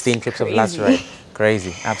laterite. 16 trips of laterite.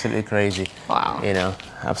 Crazy, absolutely crazy. Wow. You know,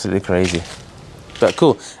 absolutely crazy. But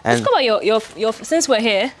cool. And let's talk about your since we're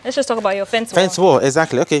here, let's just talk about your fence wall. Fence wall,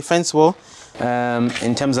 exactly. Okay, fence wall.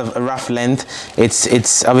 In terms of a rough length,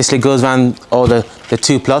 it's obviously goes around all the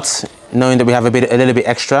two plots, knowing that we have a little bit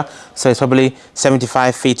extra. So it's probably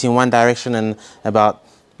 75 feet in one direction and about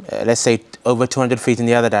let's say over 200 feet in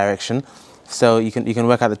the other direction. So you can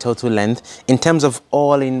work out the total length. In terms of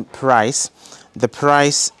all-in price, the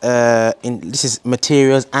price this is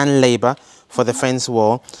materials and labor for the fence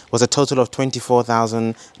wall was a total of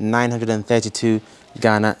 24,932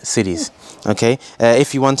 Ghana cedis. Okay,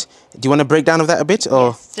 if you want, do you want a breakdown of that a bit, or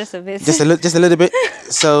yes, just a bit? Just a little bit.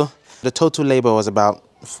 So the total labor was about,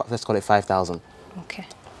 let's call it 5,000. Okay.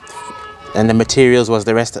 And the materials was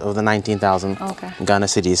the rest of the 19,000 Ghana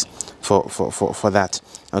cedis for that.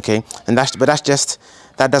 Okay, and that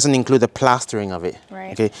doesn't include the plastering of it.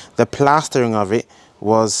 Right. Okay, the plastering of it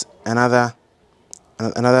was another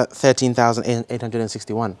Another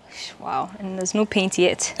 13,861. Wow, and there's no paint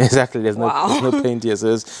yet. Exactly, there's no paint yet.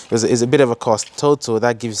 So it's a bit of a cost. Total,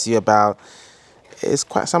 that gives you about, it's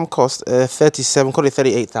quite some cost, 37, call it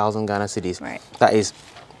 38,000 Ghana cedis. Right. That is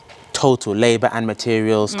total labor and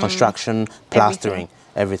materials, construction, plastering,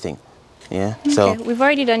 everything. Yeah. Okay. So We've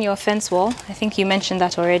already done your fence wall. I think you mentioned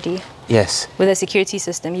that already. yes. With a security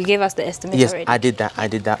system. You gave us the estimate Yes, already. I did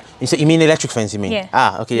that. You mean electric fence, you mean? Yeah.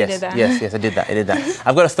 Ah, okay, You yes. did that. Yes, I did that.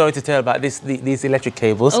 I've got a story to tell about these electric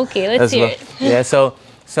cables. Okay, let's hear it. Yeah,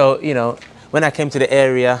 so you know, when I came to the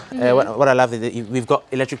area, what I love is that we've got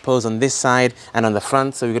electric poles on this side and on the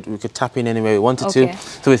front, so we could tap in anywhere we wanted to.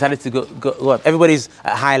 So we decided to go up. Everybody's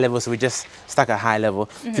at high level, so we just stuck at high level.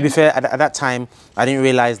 To be fair, at that time, I didn't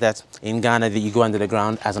realize that in Ghana that you go under the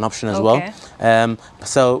ground as an option as well.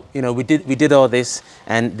 So you know, we did all this,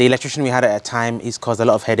 and the electrician we had at a time, he's caused a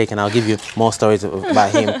lot of headache, and I'll give you more stories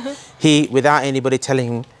about him. He, without anybody telling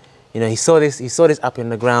him, you know, he saw this up in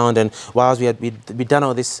the ground, and whilst we'd done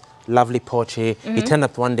all this lovely porch here, he turned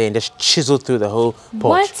up one day and just chiseled through the whole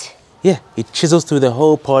porch. What? Yeah, he chisels through the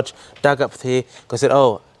whole porch, dug up here, because he said,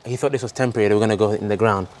 oh, he thought this was temporary, they were going to go in the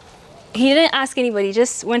ground. He didn't ask anybody, he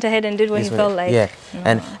just went ahead and did what he felt like. Yeah,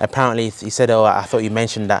 and apparently he said, oh, I thought you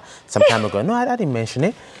mentioned that some time ago. No, I didn't mention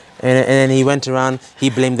it. And then he went around,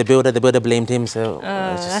 he blamed the builder blamed him, so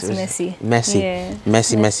that's messy.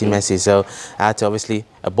 Messy. So I had to obviously,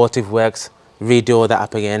 abortive works, redo all that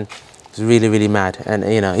up again. It's really mad, and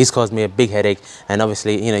you know, he's caused me a big headache, and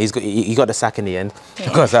obviously, you know, he got the sack in the end.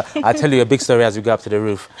 Because I'll tell you a big story as we go up to the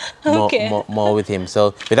roof, more with him.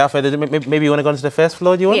 So without further ado, maybe you want to go onto the first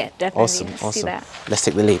floor, do you want? Yeah, definitely. Awesome. Let's see that. Let's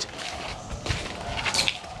take the lead.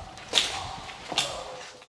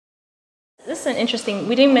 This is an interesting,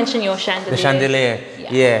 we didn't mention your chandelier. The chandelier,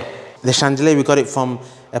 yeah. The chandelier, we got it from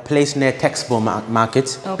a place near Textile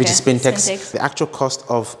Market, which is Spintex. The actual cost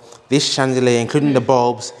of this chandelier, including the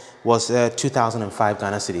bulbs, was 2,005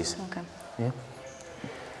 Ghana cedis. Okay. Yeah.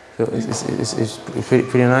 So it's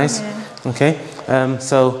pretty nice. Yeah. Okay.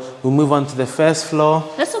 So we'll move on to the first floor.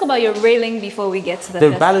 Let's talk about your railing before we get to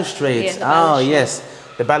the balustrades. Yeah, yes,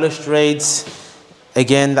 the balustrades.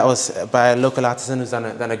 Again, that was by a local artisan who's done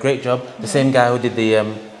a great job. The same guy who did the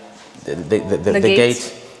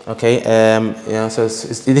gate. Okay. You know, so it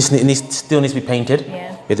still needs to be painted.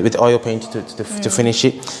 Yeah. With oil paint to finish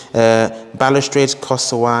it. Balustrades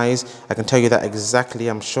cost-wise, I can tell you that exactly.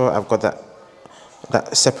 I'm sure I've got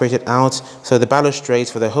that separated out. So the balustrades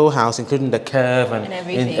for the whole house, including the curve and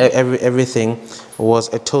everything, was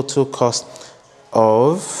a total cost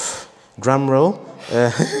of, drum roll,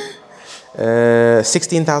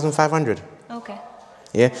 16,500. Okay.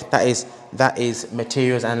 Yeah, that is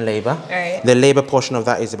materials and labor. Right. The labor portion of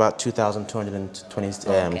that is about 2,220,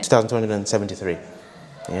 2,273.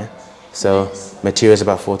 Yeah. So materials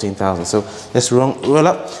about 14,000. So let's roll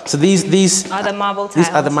up. So these are the marble tiles. These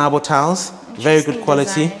are the marble tiles. Very good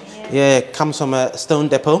quality. Design, yeah, it comes from a Stone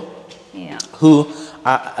Depot. Yeah. Who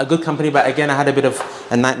are a good company, but again, I had a bit of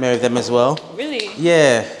a nightmare with them as well. Really?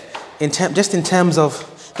 Yeah. Just in terms of,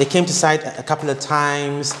 they came to site a couple of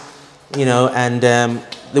times, you know, and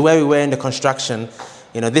the way we were in the construction,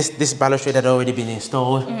 you know, this balustrade had already been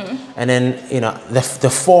installed, and then, you know, the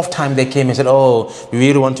fourth time they came and said, oh, we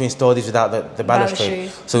really want to install this without the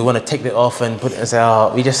balustrade, so we want to take it off and put it and say,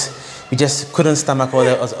 oh, we just couldn't stomach all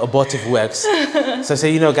the abortive works. So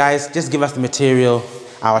say, you know, guys, just give us the material,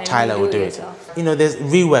 our tiler will do it. You know, there's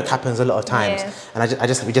rework happens a lot of times,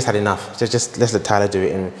 and we just had enough. Just let the tiler do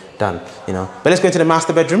it and done, you know. But let's go into the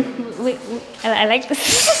master bedroom. Wait, I like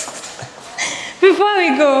this. Before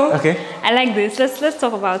we go, I like this. Let's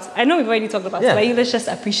talk about, I know we've already talked about it, but let's just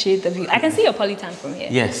appreciate the view. I can see your polytan from here.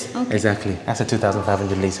 Yes, exactly. That's a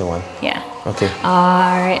 2,500 litre one. Yeah. Okay.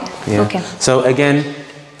 All right. Yeah. Okay. So again,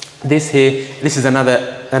 this is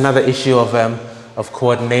another issue of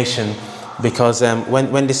coordination, because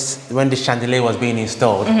when this chandelier was being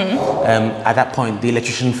installed, at that point the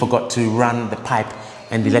electrician forgot to run the pipe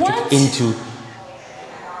and the electric into.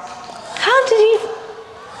 How did you?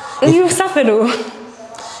 You suffered.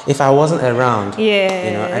 If I wasn't around, you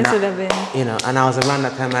know, and would have been. You know, and I was around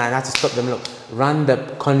that time, and I had to stop them. Look, run the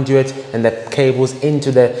conduit and the cables in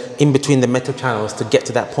between the metal channels to get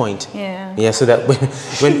to that point. Yeah. Yeah. So that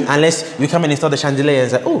when unless you come and install the chandelier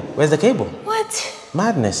and say, oh, where's the cable? What?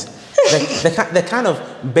 Madness. the kind of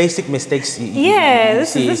basic mistakes.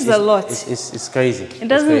 This is a lot. It's crazy. It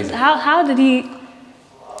doesn't. Crazy. How did he?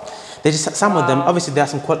 They just, some of them, obviously there are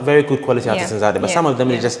some very good quality artisans out there, but some of them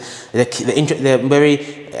they're very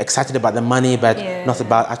excited about the money, but not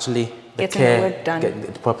about actually getting the work done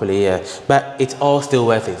properly. Yeah, but it's all still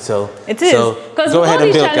worth it. So it is. Because go ahead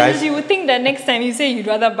and build, guys. You would think that next time you say you'd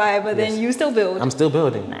rather buy, but then you still build. I'm still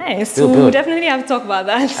building. Nice. So we'll definitely have to talk about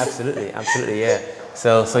that. Absolutely, absolutely, yeah.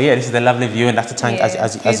 So yeah, this is the lovely view, and that's the tank,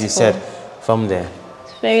 as you said, from there.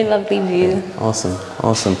 It's a very lovely view. Yeah. Awesome,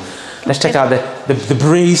 awesome. Let's check out the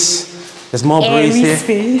breeze. There's more breeze here.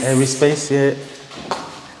 Space. Airy space here.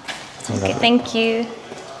 Okay, thank you.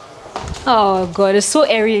 Oh God, it's so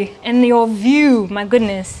airy. And your view, my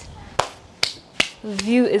goodness. The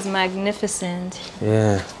view is magnificent.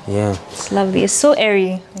 Yeah, yeah. It's lovely. It's so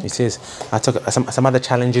airy. It is. I took some other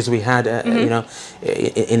challenges we had, you know,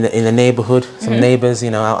 in the neighborhood. Some neighbors,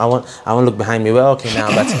 you know. I won't look behind me. We're okay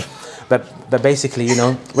now, but basically, you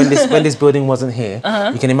know, when this building wasn't here,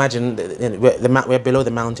 you can imagine we're below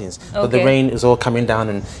the mountains, but the rain is all coming down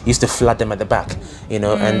and used to flood them at the back, you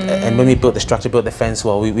know. And when we built the structure, built the fence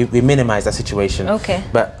wall, we minimized that situation. Okay.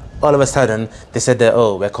 But all of a sudden, they said that,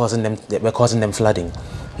 oh, we're causing them flooding.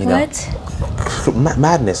 You know? What?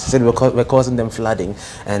 Madness. They said we're causing them flooding,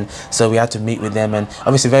 and so we had to meet with them, and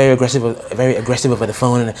obviously very aggressive over the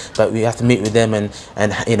phone. But we have to meet with them and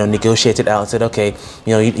you know, negotiate it out. Said, okay,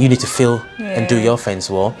 you know, you need to fill and do your fence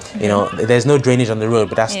wall. You know, there's no drainage on the road,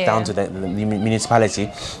 but that's down to the municipality.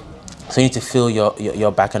 So you need to fill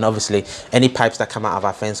your back, and obviously any pipes that come out of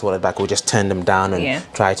our fence wall at the back, we'll just turn them down and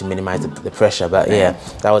try to minimize the pressure. But yeah,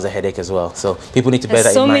 that was a headache as well. So people need to bear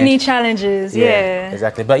that in mind. So many challenges,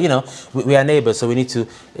 exactly. But you know, we are neighbors, so we need to,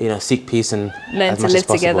 you know, seek peace and learn to live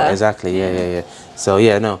together. Exactly. Yeah. So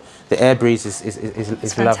yeah, no, the air breeze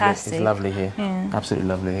is lovely. It's lovely here. Absolutely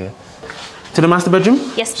lovely here. To the master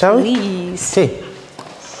bedroom? Yes, shall please. We? Okay.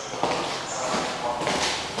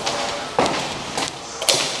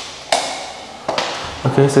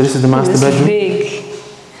 Okay, so this is the master bedroom. Big.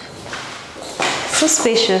 So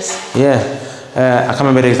spacious. Yeah. I can't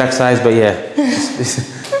remember the exact size, but yeah.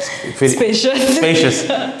 It's pretty spacious. Spacious.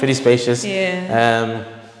 Pretty spacious. Yeah.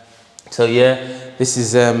 So yeah, this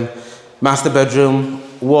is master bedroom,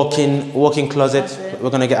 walk-in closet. We're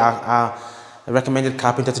gonna get our recommended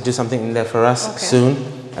carpenter to do something in there for us soon.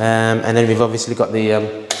 And then we've obviously got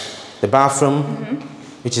the bathroom,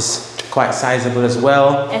 which is quite sizable as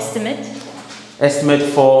well. Estimate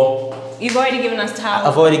for... You've already given us towel.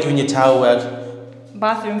 I've already given you towel work.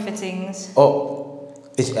 Bathroom fittings. Oh,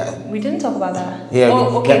 we didn't talk about that. Yeah.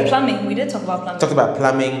 Oh, okay, plumbing. We did talk about plumbing. Talked about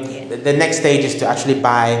plumbing. Yeah. The next stage is to actually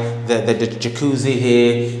buy the jacuzzi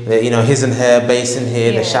here, the, you know, his and her basin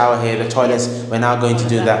here, the shower here, the toilets. We're now going to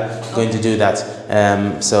do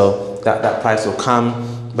that. So that price will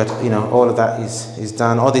come. But you know, all of that is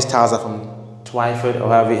done. All these towels are from Twyford, or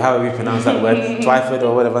however you pronounce that word, Twyford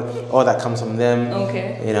or whatever. All that comes from them.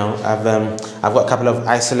 Okay. You know, I've got a couple of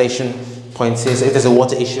isolation points here. So if there's a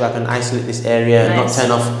water issue, I can isolate this area and not turn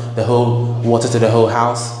off the whole water to the whole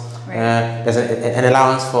house. Right. There's an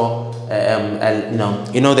allowance for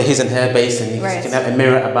you know the his and her basin. You can have a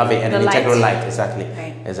mirror above it and an integral light.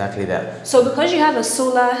 Exactly that. So because you have a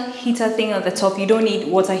solar heater thing at the top, you don't need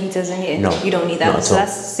water heaters in here. No, you don't need that. So all.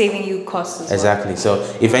 that's saving you costs as well.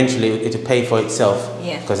 So eventually it will pay for itself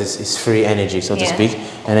because it's free energy, so to speak.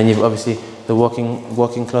 And then you've obviously the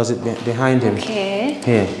walk-in closet behind him. Okay.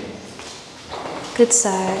 Here. Good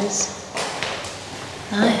size.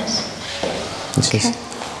 Nice.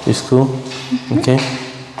 It's cool. Okay.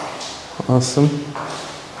 Awesome.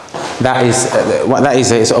 That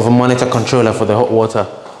is a sort of a monitor controller for the hot water,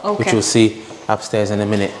 which you'll see upstairs in a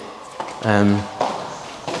minute.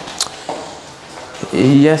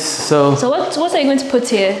 Yes. So what are you going to put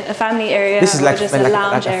here? A family area? This is like just a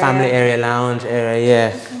lounge area? A family area, lounge area.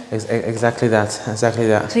 Yeah. Exactly that.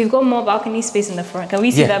 So you've got more balcony space in the front. Can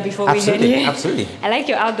we see that before we get here? Absolutely. I like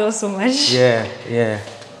your outdoors so much. Yeah.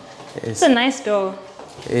 It's a nice door.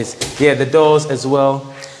 The doors as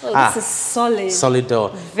well. Oh, this is solid. Solid door.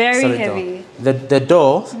 Very heavy. The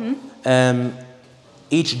doors,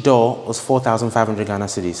 each door was 4,500 Ghana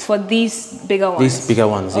cedis. For these bigger ones? These bigger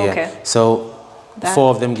ones, Okay. So 4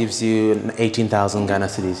 of them gives you 18,000 Ghana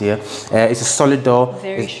cedis, it's a solid door.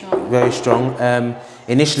 Very strong. Very strong.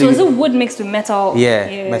 Initially, so is it wood mixed with metal?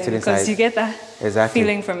 Metal inside. Because you get that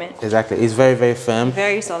feeling from it. Exactly. It's very, very firm.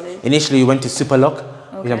 Very solid. Initially, we went to Superlock,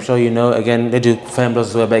 which I'm sure you know. Again, they do firm doors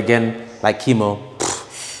as well, but again, like chemo,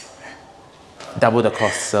 double the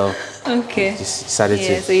cost. So just decided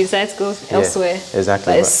to. So you decided to go elsewhere.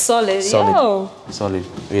 Exactly. But it's solid. Solid.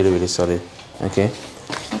 Really, really solid. Okay.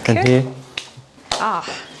 And here.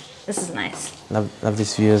 This is nice. Love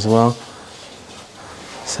this view as well.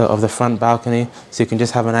 So of the front balcony, so you can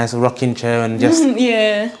just have a nice rocking chair and just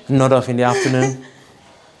nod off in the afternoon.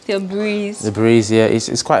 Your breeze. The breeze, yeah.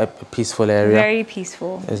 It's quite a peaceful area. Very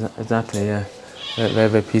peaceful. Exactly, yeah. Very,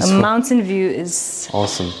 very peaceful. The mountain view is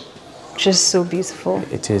awesome. Just so beautiful.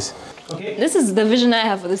 It is. Okay. This is the vision I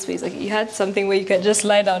have for this space. Like you had something where you could just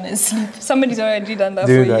lie down and sleep. Somebody's already done that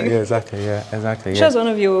for you. Yeah, exactly, yeah, exactly. Shows one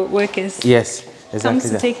of your workers. Yes, exactly. Comes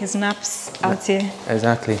to take his naps out here.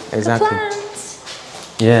 Exactly. The plants.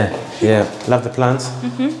 Yeah. Love the plants.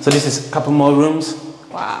 So this is a couple more rooms.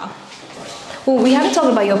 Wow. Well, we haven't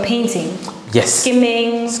talked about your painting. Yes.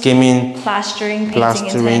 Skimming. Plastering.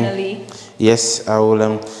 Internally. Yes, I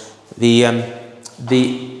will. The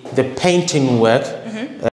painting work.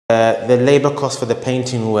 The labor cost for the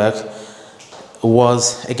painting work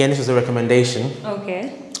was, again, this was a recommendation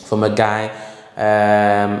from a guy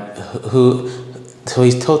who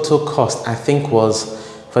his total cost, I think, was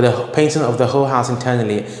for the painting of the whole house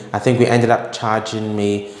internally. I think we ended up charging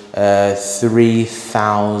me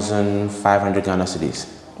 3,500 Ghana cedis.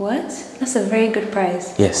 What? That's a very good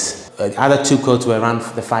price. Yes. Other two coats were around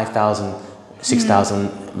the 5,000,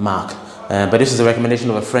 6,000 mark. But this is a recommendation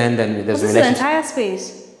of a friend, and there's a relation. This is the entire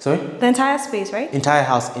space. Sorry? The entire space, right? Entire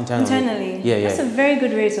house internally. Yeah. That's a very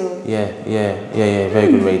good rate. Yeah, very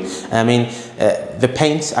good rate. I mean, the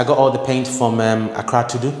paints, I got all the paint from Accra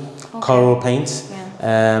to do, coral paints.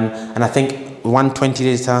 Yeah. And I think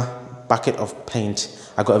 120-litre bucket of paint.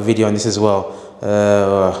 I got a video on this as well.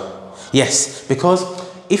 Yes, because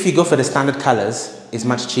if you go for the standard colors, it's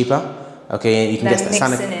much cheaper. Okay, you can get the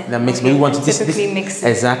standard mix. But we wanted this mix.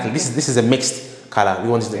 Exactly. This is a mixed color. We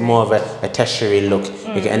wanted more of a tertiary look.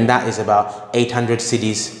 Okay, and that is about 800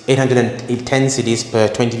 cedis, 810 cedis per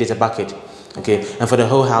 20-litre bucket. Okay, and for the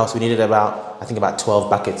whole house, we needed about, I think, about 12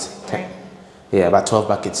 buckets. Yeah, about 12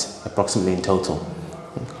 buckets approximately in total.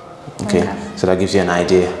 Okay, so that gives you an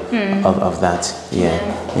idea of that. Yeah.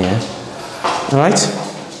 All right.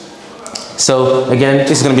 So again,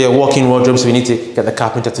 this is going to be a walk-in wardrobe, so we need to get the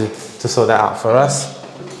carpenter to sort that out for us.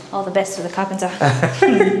 All the best to the carpenter. I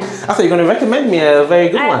thought you were going to recommend me a very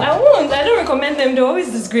good one. I won't. I don't recommend them. They always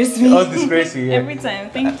disgrace me. Oh, disgrace you, yeah. Every time.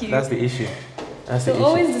 Thank you. That's the issue. They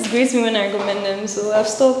always disgrace me when I recommend them, so I've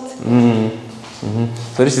stopped. So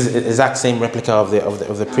this is the exact same replica of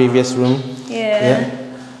the previous room. Yeah.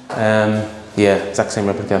 Exact same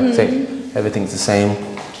replica. Same. Everything's the same.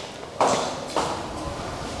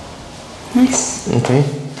 Nice. Okay.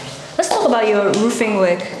 Let's talk about your roofing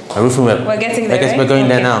work. Roofing work. We're getting there. I guess we're going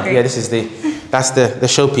there now. Great. Yeah, this is that's the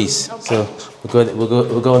showpiece. Okay. So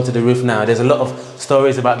we'll go onto the roof now. There's a lot of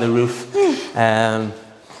stories about the roof,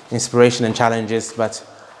 inspiration and challenges, but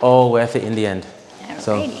all worth it in the end. Alrighty.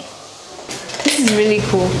 So this is really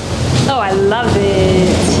cool. Oh, I love it.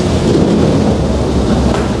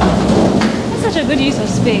 That's such a good use of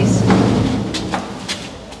space.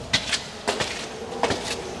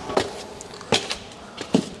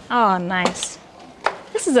 Oh, nice.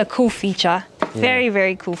 This is a cool feature. Yeah. Very,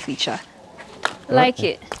 very cool feature. I like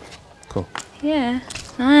it. Cool. Yeah,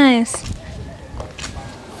 nice.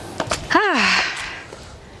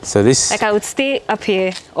 So this... Like I would stay up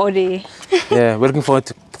here all day. Yeah, we're looking forward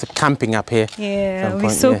to camping up here. Yeah, it would be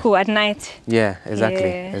so cool at night. Yeah, exactly.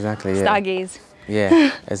 Yeah. Exactly. Yeah. Stargaze.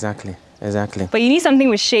 Yeah, exactly. Exactly. But you need something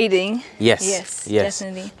with shading. Yes,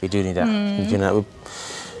 definitely. We do need that. We do that. We're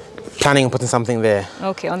planning on putting something there.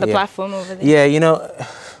 Okay, on the platform over there. Yeah, you know,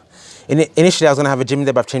 initially I was going to have a gym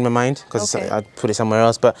there, but I've changed my mind because I'd put it somewhere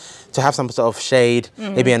else. But to have some sort of shade,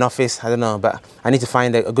 maybe an office, I don't know. But I need to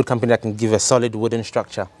find a good company that can give a solid wooden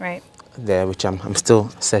structure. Right. There, which I'm still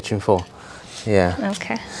searching for. Yeah.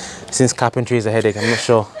 Okay. Since carpentry is a headache, I'm not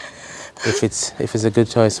sure if it's a good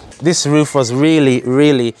choice. This roof was really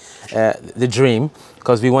the dream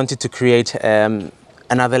because we wanted to create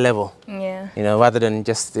another level. Yeah. You know, rather than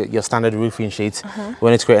just your standard roofing sheets, we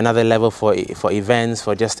wanted to create another level for events,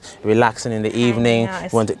 for just relaxing in the evening. We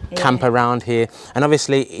wanted to camp around here. And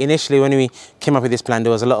obviously, initially when we came up with this plan,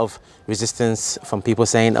 there was a lot of resistance from people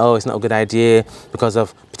saying, oh, it's not a good idea because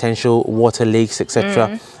of potential water leaks,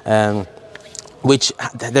 etc. Which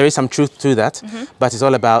there is some truth to that, but it's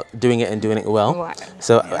all about doing it and doing it well. Wow.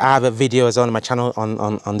 So I have a video as well on my channel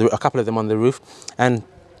on a couple of them on the roof, and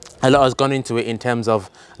a lot has gone into it in terms of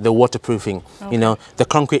the waterproofing. You know, the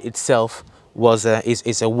concrete itself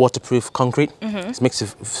is a waterproof concrete. It's mixed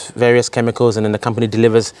with various chemicals, and then the company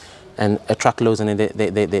delivers and truckloads, and then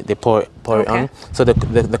they pour it on. So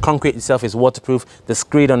the concrete itself is waterproof. The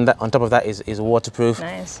screed on top of that is waterproof.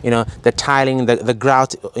 Nice. You know, the tiling, the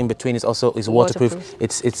grout in between is waterproof.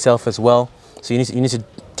 It's itself as well. So you need to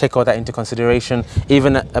take all that into consideration.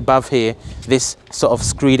 Even above here, this sort of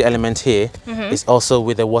screed element here is also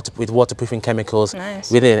with waterproofing chemicals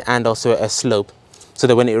within, and also a slope. so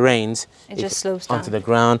that when it rains, it just slopes down onto the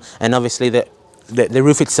ground. And obviously the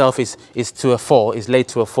roof itself is to a 4, is laid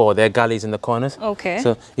to a 4. There are gullies in the corners. Okay.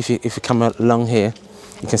 So if you come along here,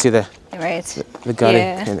 you can see the gully.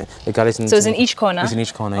 Yeah. The gullies. So it's in each corner. It's in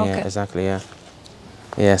each corner. Okay. Yeah, exactly. Yeah.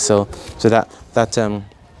 Yeah. So that. So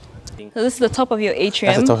this is the top of your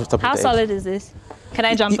atrium. That's the top How of the solid is this? Can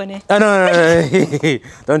I jump on it? Oh, no.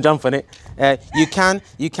 Don't jump on it. You can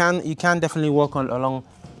definitely walk along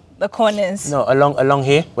the corners. No, along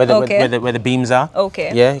here where the beams are.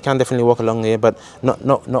 Okay. Yeah, you can definitely walk along here, but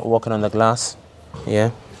not walking on the glass.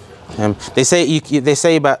 Yeah. They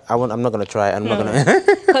say, but I'm not gonna try it. I'm not gonna.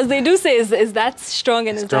 Because they do say, is that strong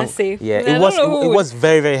and is that safe? Yeah, it was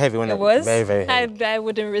very, very heavy when it was. Very, very heavy. I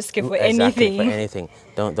wouldn't risk it for exactly, anything. For anything.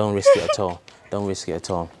 Don't risk it at all. Don't risk it at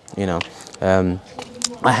all. You know.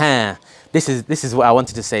 This is what I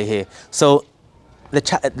wanted to say here. So,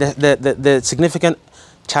 the significant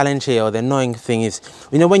challenge here, or the annoying thing is,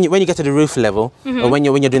 you know, when you get to the roof level, or when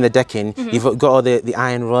you're doing the decking, you've got all the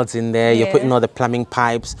iron rods in there. You're putting all the plumbing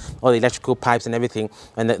pipes, all the electrical pipes and everything,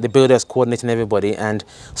 and the builder's coordinating everybody. And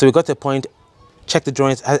so we got to a point. Check the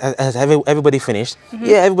drawings. Has everybody finished?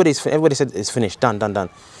 Yeah, everybody said it's finished. Done.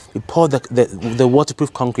 We poured the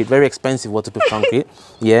waterproof concrete, very expensive waterproof concrete.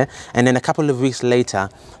 Yeah, and then a couple of weeks later,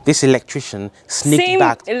 this electrician sneaked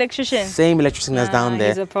back. Same electrician that's down there.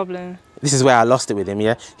 He's a problem. This is where I lost it with him.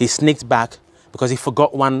 Yeah, he sneaked back because he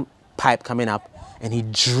forgot one pipe coming up, and he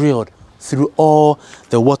drilled through all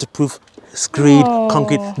the waterproof screed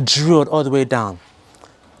concrete, drilled all the way down.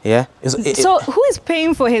 Yeah. So who is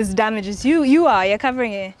paying for his damages? You're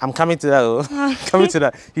covering it. I'm coming to that. Coming to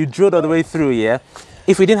that. You drilled all the way through. Yeah.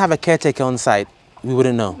 If we didn't have a caretaker on site, we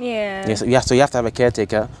wouldn't know. Yeah. So you have to have a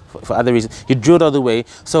caretaker for other reasons. You drilled all the way.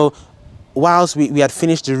 So whilst we had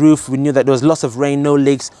finished the roof, we knew that there was lots of rain, no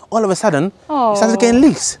leaks. All of a sudden, we started getting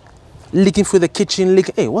leaks. Leaking through the kitchen,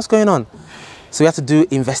 hey, what's going on? So we had to do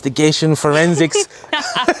investigation, forensics,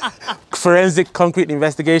 forensic concrete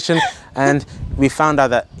investigation, and we found out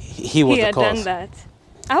that he was the cause. He had done that.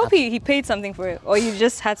 I hope he paid something for it, or you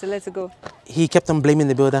just had to let it go. He kept on blaming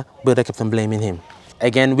the builder kept on blaming him.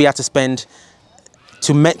 Again, we had to spend,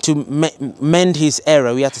 to mend his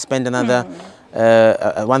error, we had to spend another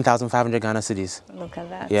 1,500 Ghana cedis. Look at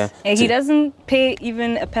that. Yeah. And he doesn't pay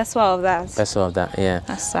even a peso of that. Peso of that, yeah.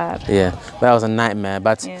 That's sad. Yeah, that was a nightmare,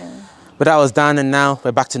 but that was done, and now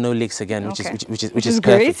we're back to no leaks again, which is perfect.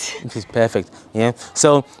 Great. Which is perfect. Yeah.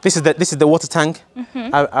 So this is the water tank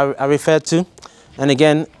I referred to, and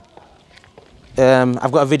again,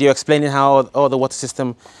 I've got a video explaining how all the water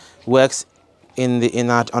system works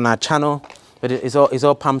on our channel, but it's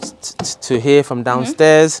all pumped to here from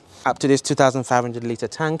downstairs up to this 2,500 litre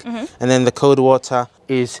tank, and then the cold water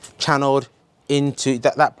is channeled into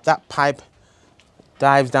that pipe,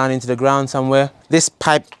 dives down into the ground somewhere. This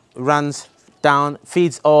pipe runs down,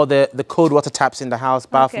 feeds all the cold water taps in the house,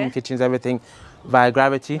 bathroom, kitchens, everything, via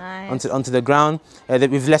gravity onto the ground.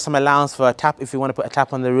 We've left some allowance for a tap if you want to put a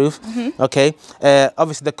tap on the roof. Okay.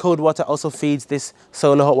 Obviously, the cold water also feeds this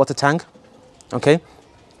solar hot water tank. Okay.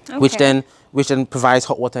 Which then provides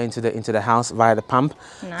hot water into the house via the pump.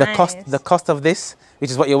 Nice. The cost of this, which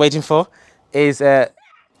is what you're waiting for, is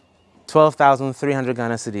 12,300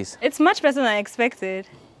 Ghana cedis. It's much better than I expected.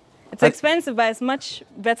 It's expensive, but it's much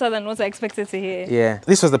better than what I expected to hear. Yeah,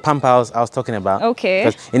 this was the pump I was talking about. Okay.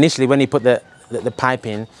 Because initially, when he put the pipe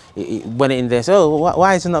in, it went in there. So,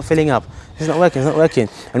 why is it not filling up? It's not working. It's not working.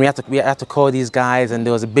 And we had to call these guys, and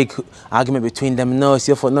there was a big argument between them. No, it's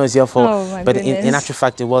your fault. No, it's your fault. Oh, my but goodness. in actual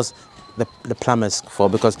fact, it was the plumber's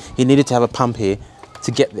fault, because he needed to have a pump here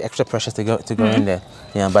to get the extra pressure to go in there.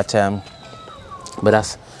 Yeah, but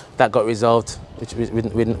that got resolved, which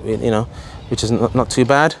is not too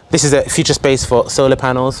bad. This is a future space for solar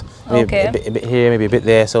panels. Maybe a bit here, maybe a bit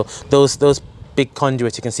there. So those big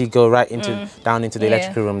conduits you can see go right into down into the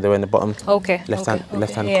electrical room. They're in the bottom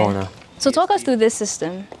left hand corner. So talk us through this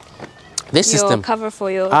system. Your cover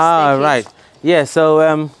for your staircase. Right. Yeah.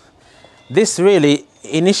 So this really,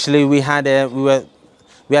 initially we had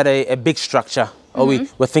a big structure. Or we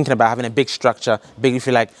were thinking about having a big structure, if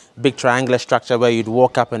you like, big triangular structure where you'd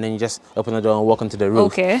walk up and then you just open the door and walk onto the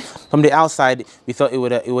roof. Okay. From the outside, we thought it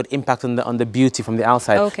would impact on the beauty from the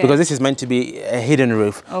outside, because this is meant to be a hidden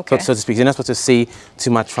roof, so to speak. You're not supposed to see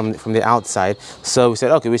too much from the outside. So we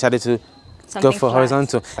said, okay, we decided to go for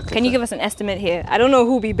horizontal. Can you give us an estimate here? I don't know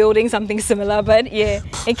who'll be building something similar, but yeah,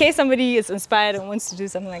 in case somebody is inspired and wants to do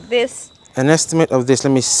something like this. An estimate of this,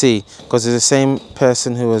 let me see, because it's the same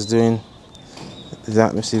person who was doing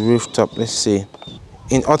that. Let's see, rooftop. Let's see.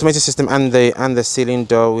 In automated system and the ceiling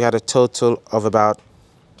door, we had a total of about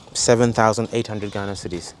 7,800 Ghana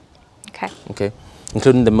cedis. Okay. Okay.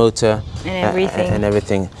 including the motor and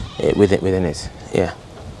everything within it. Yeah,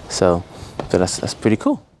 so that's pretty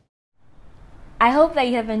cool. I hope that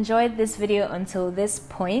you have enjoyed this video until this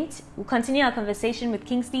point. We'll continue our conversation with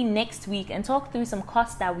Kingsley next week and talk through some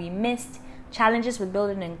costs that we missed, challenges with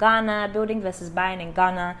building in Ghana, building versus buying in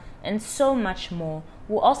Ghana, and so much more.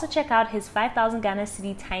 We'll also check out his 5,000 Ghana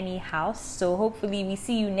city tiny house. So hopefully we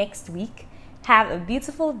see you next week. Have a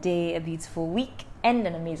beautiful day, a beautiful week, and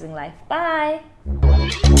an amazing life. Bye!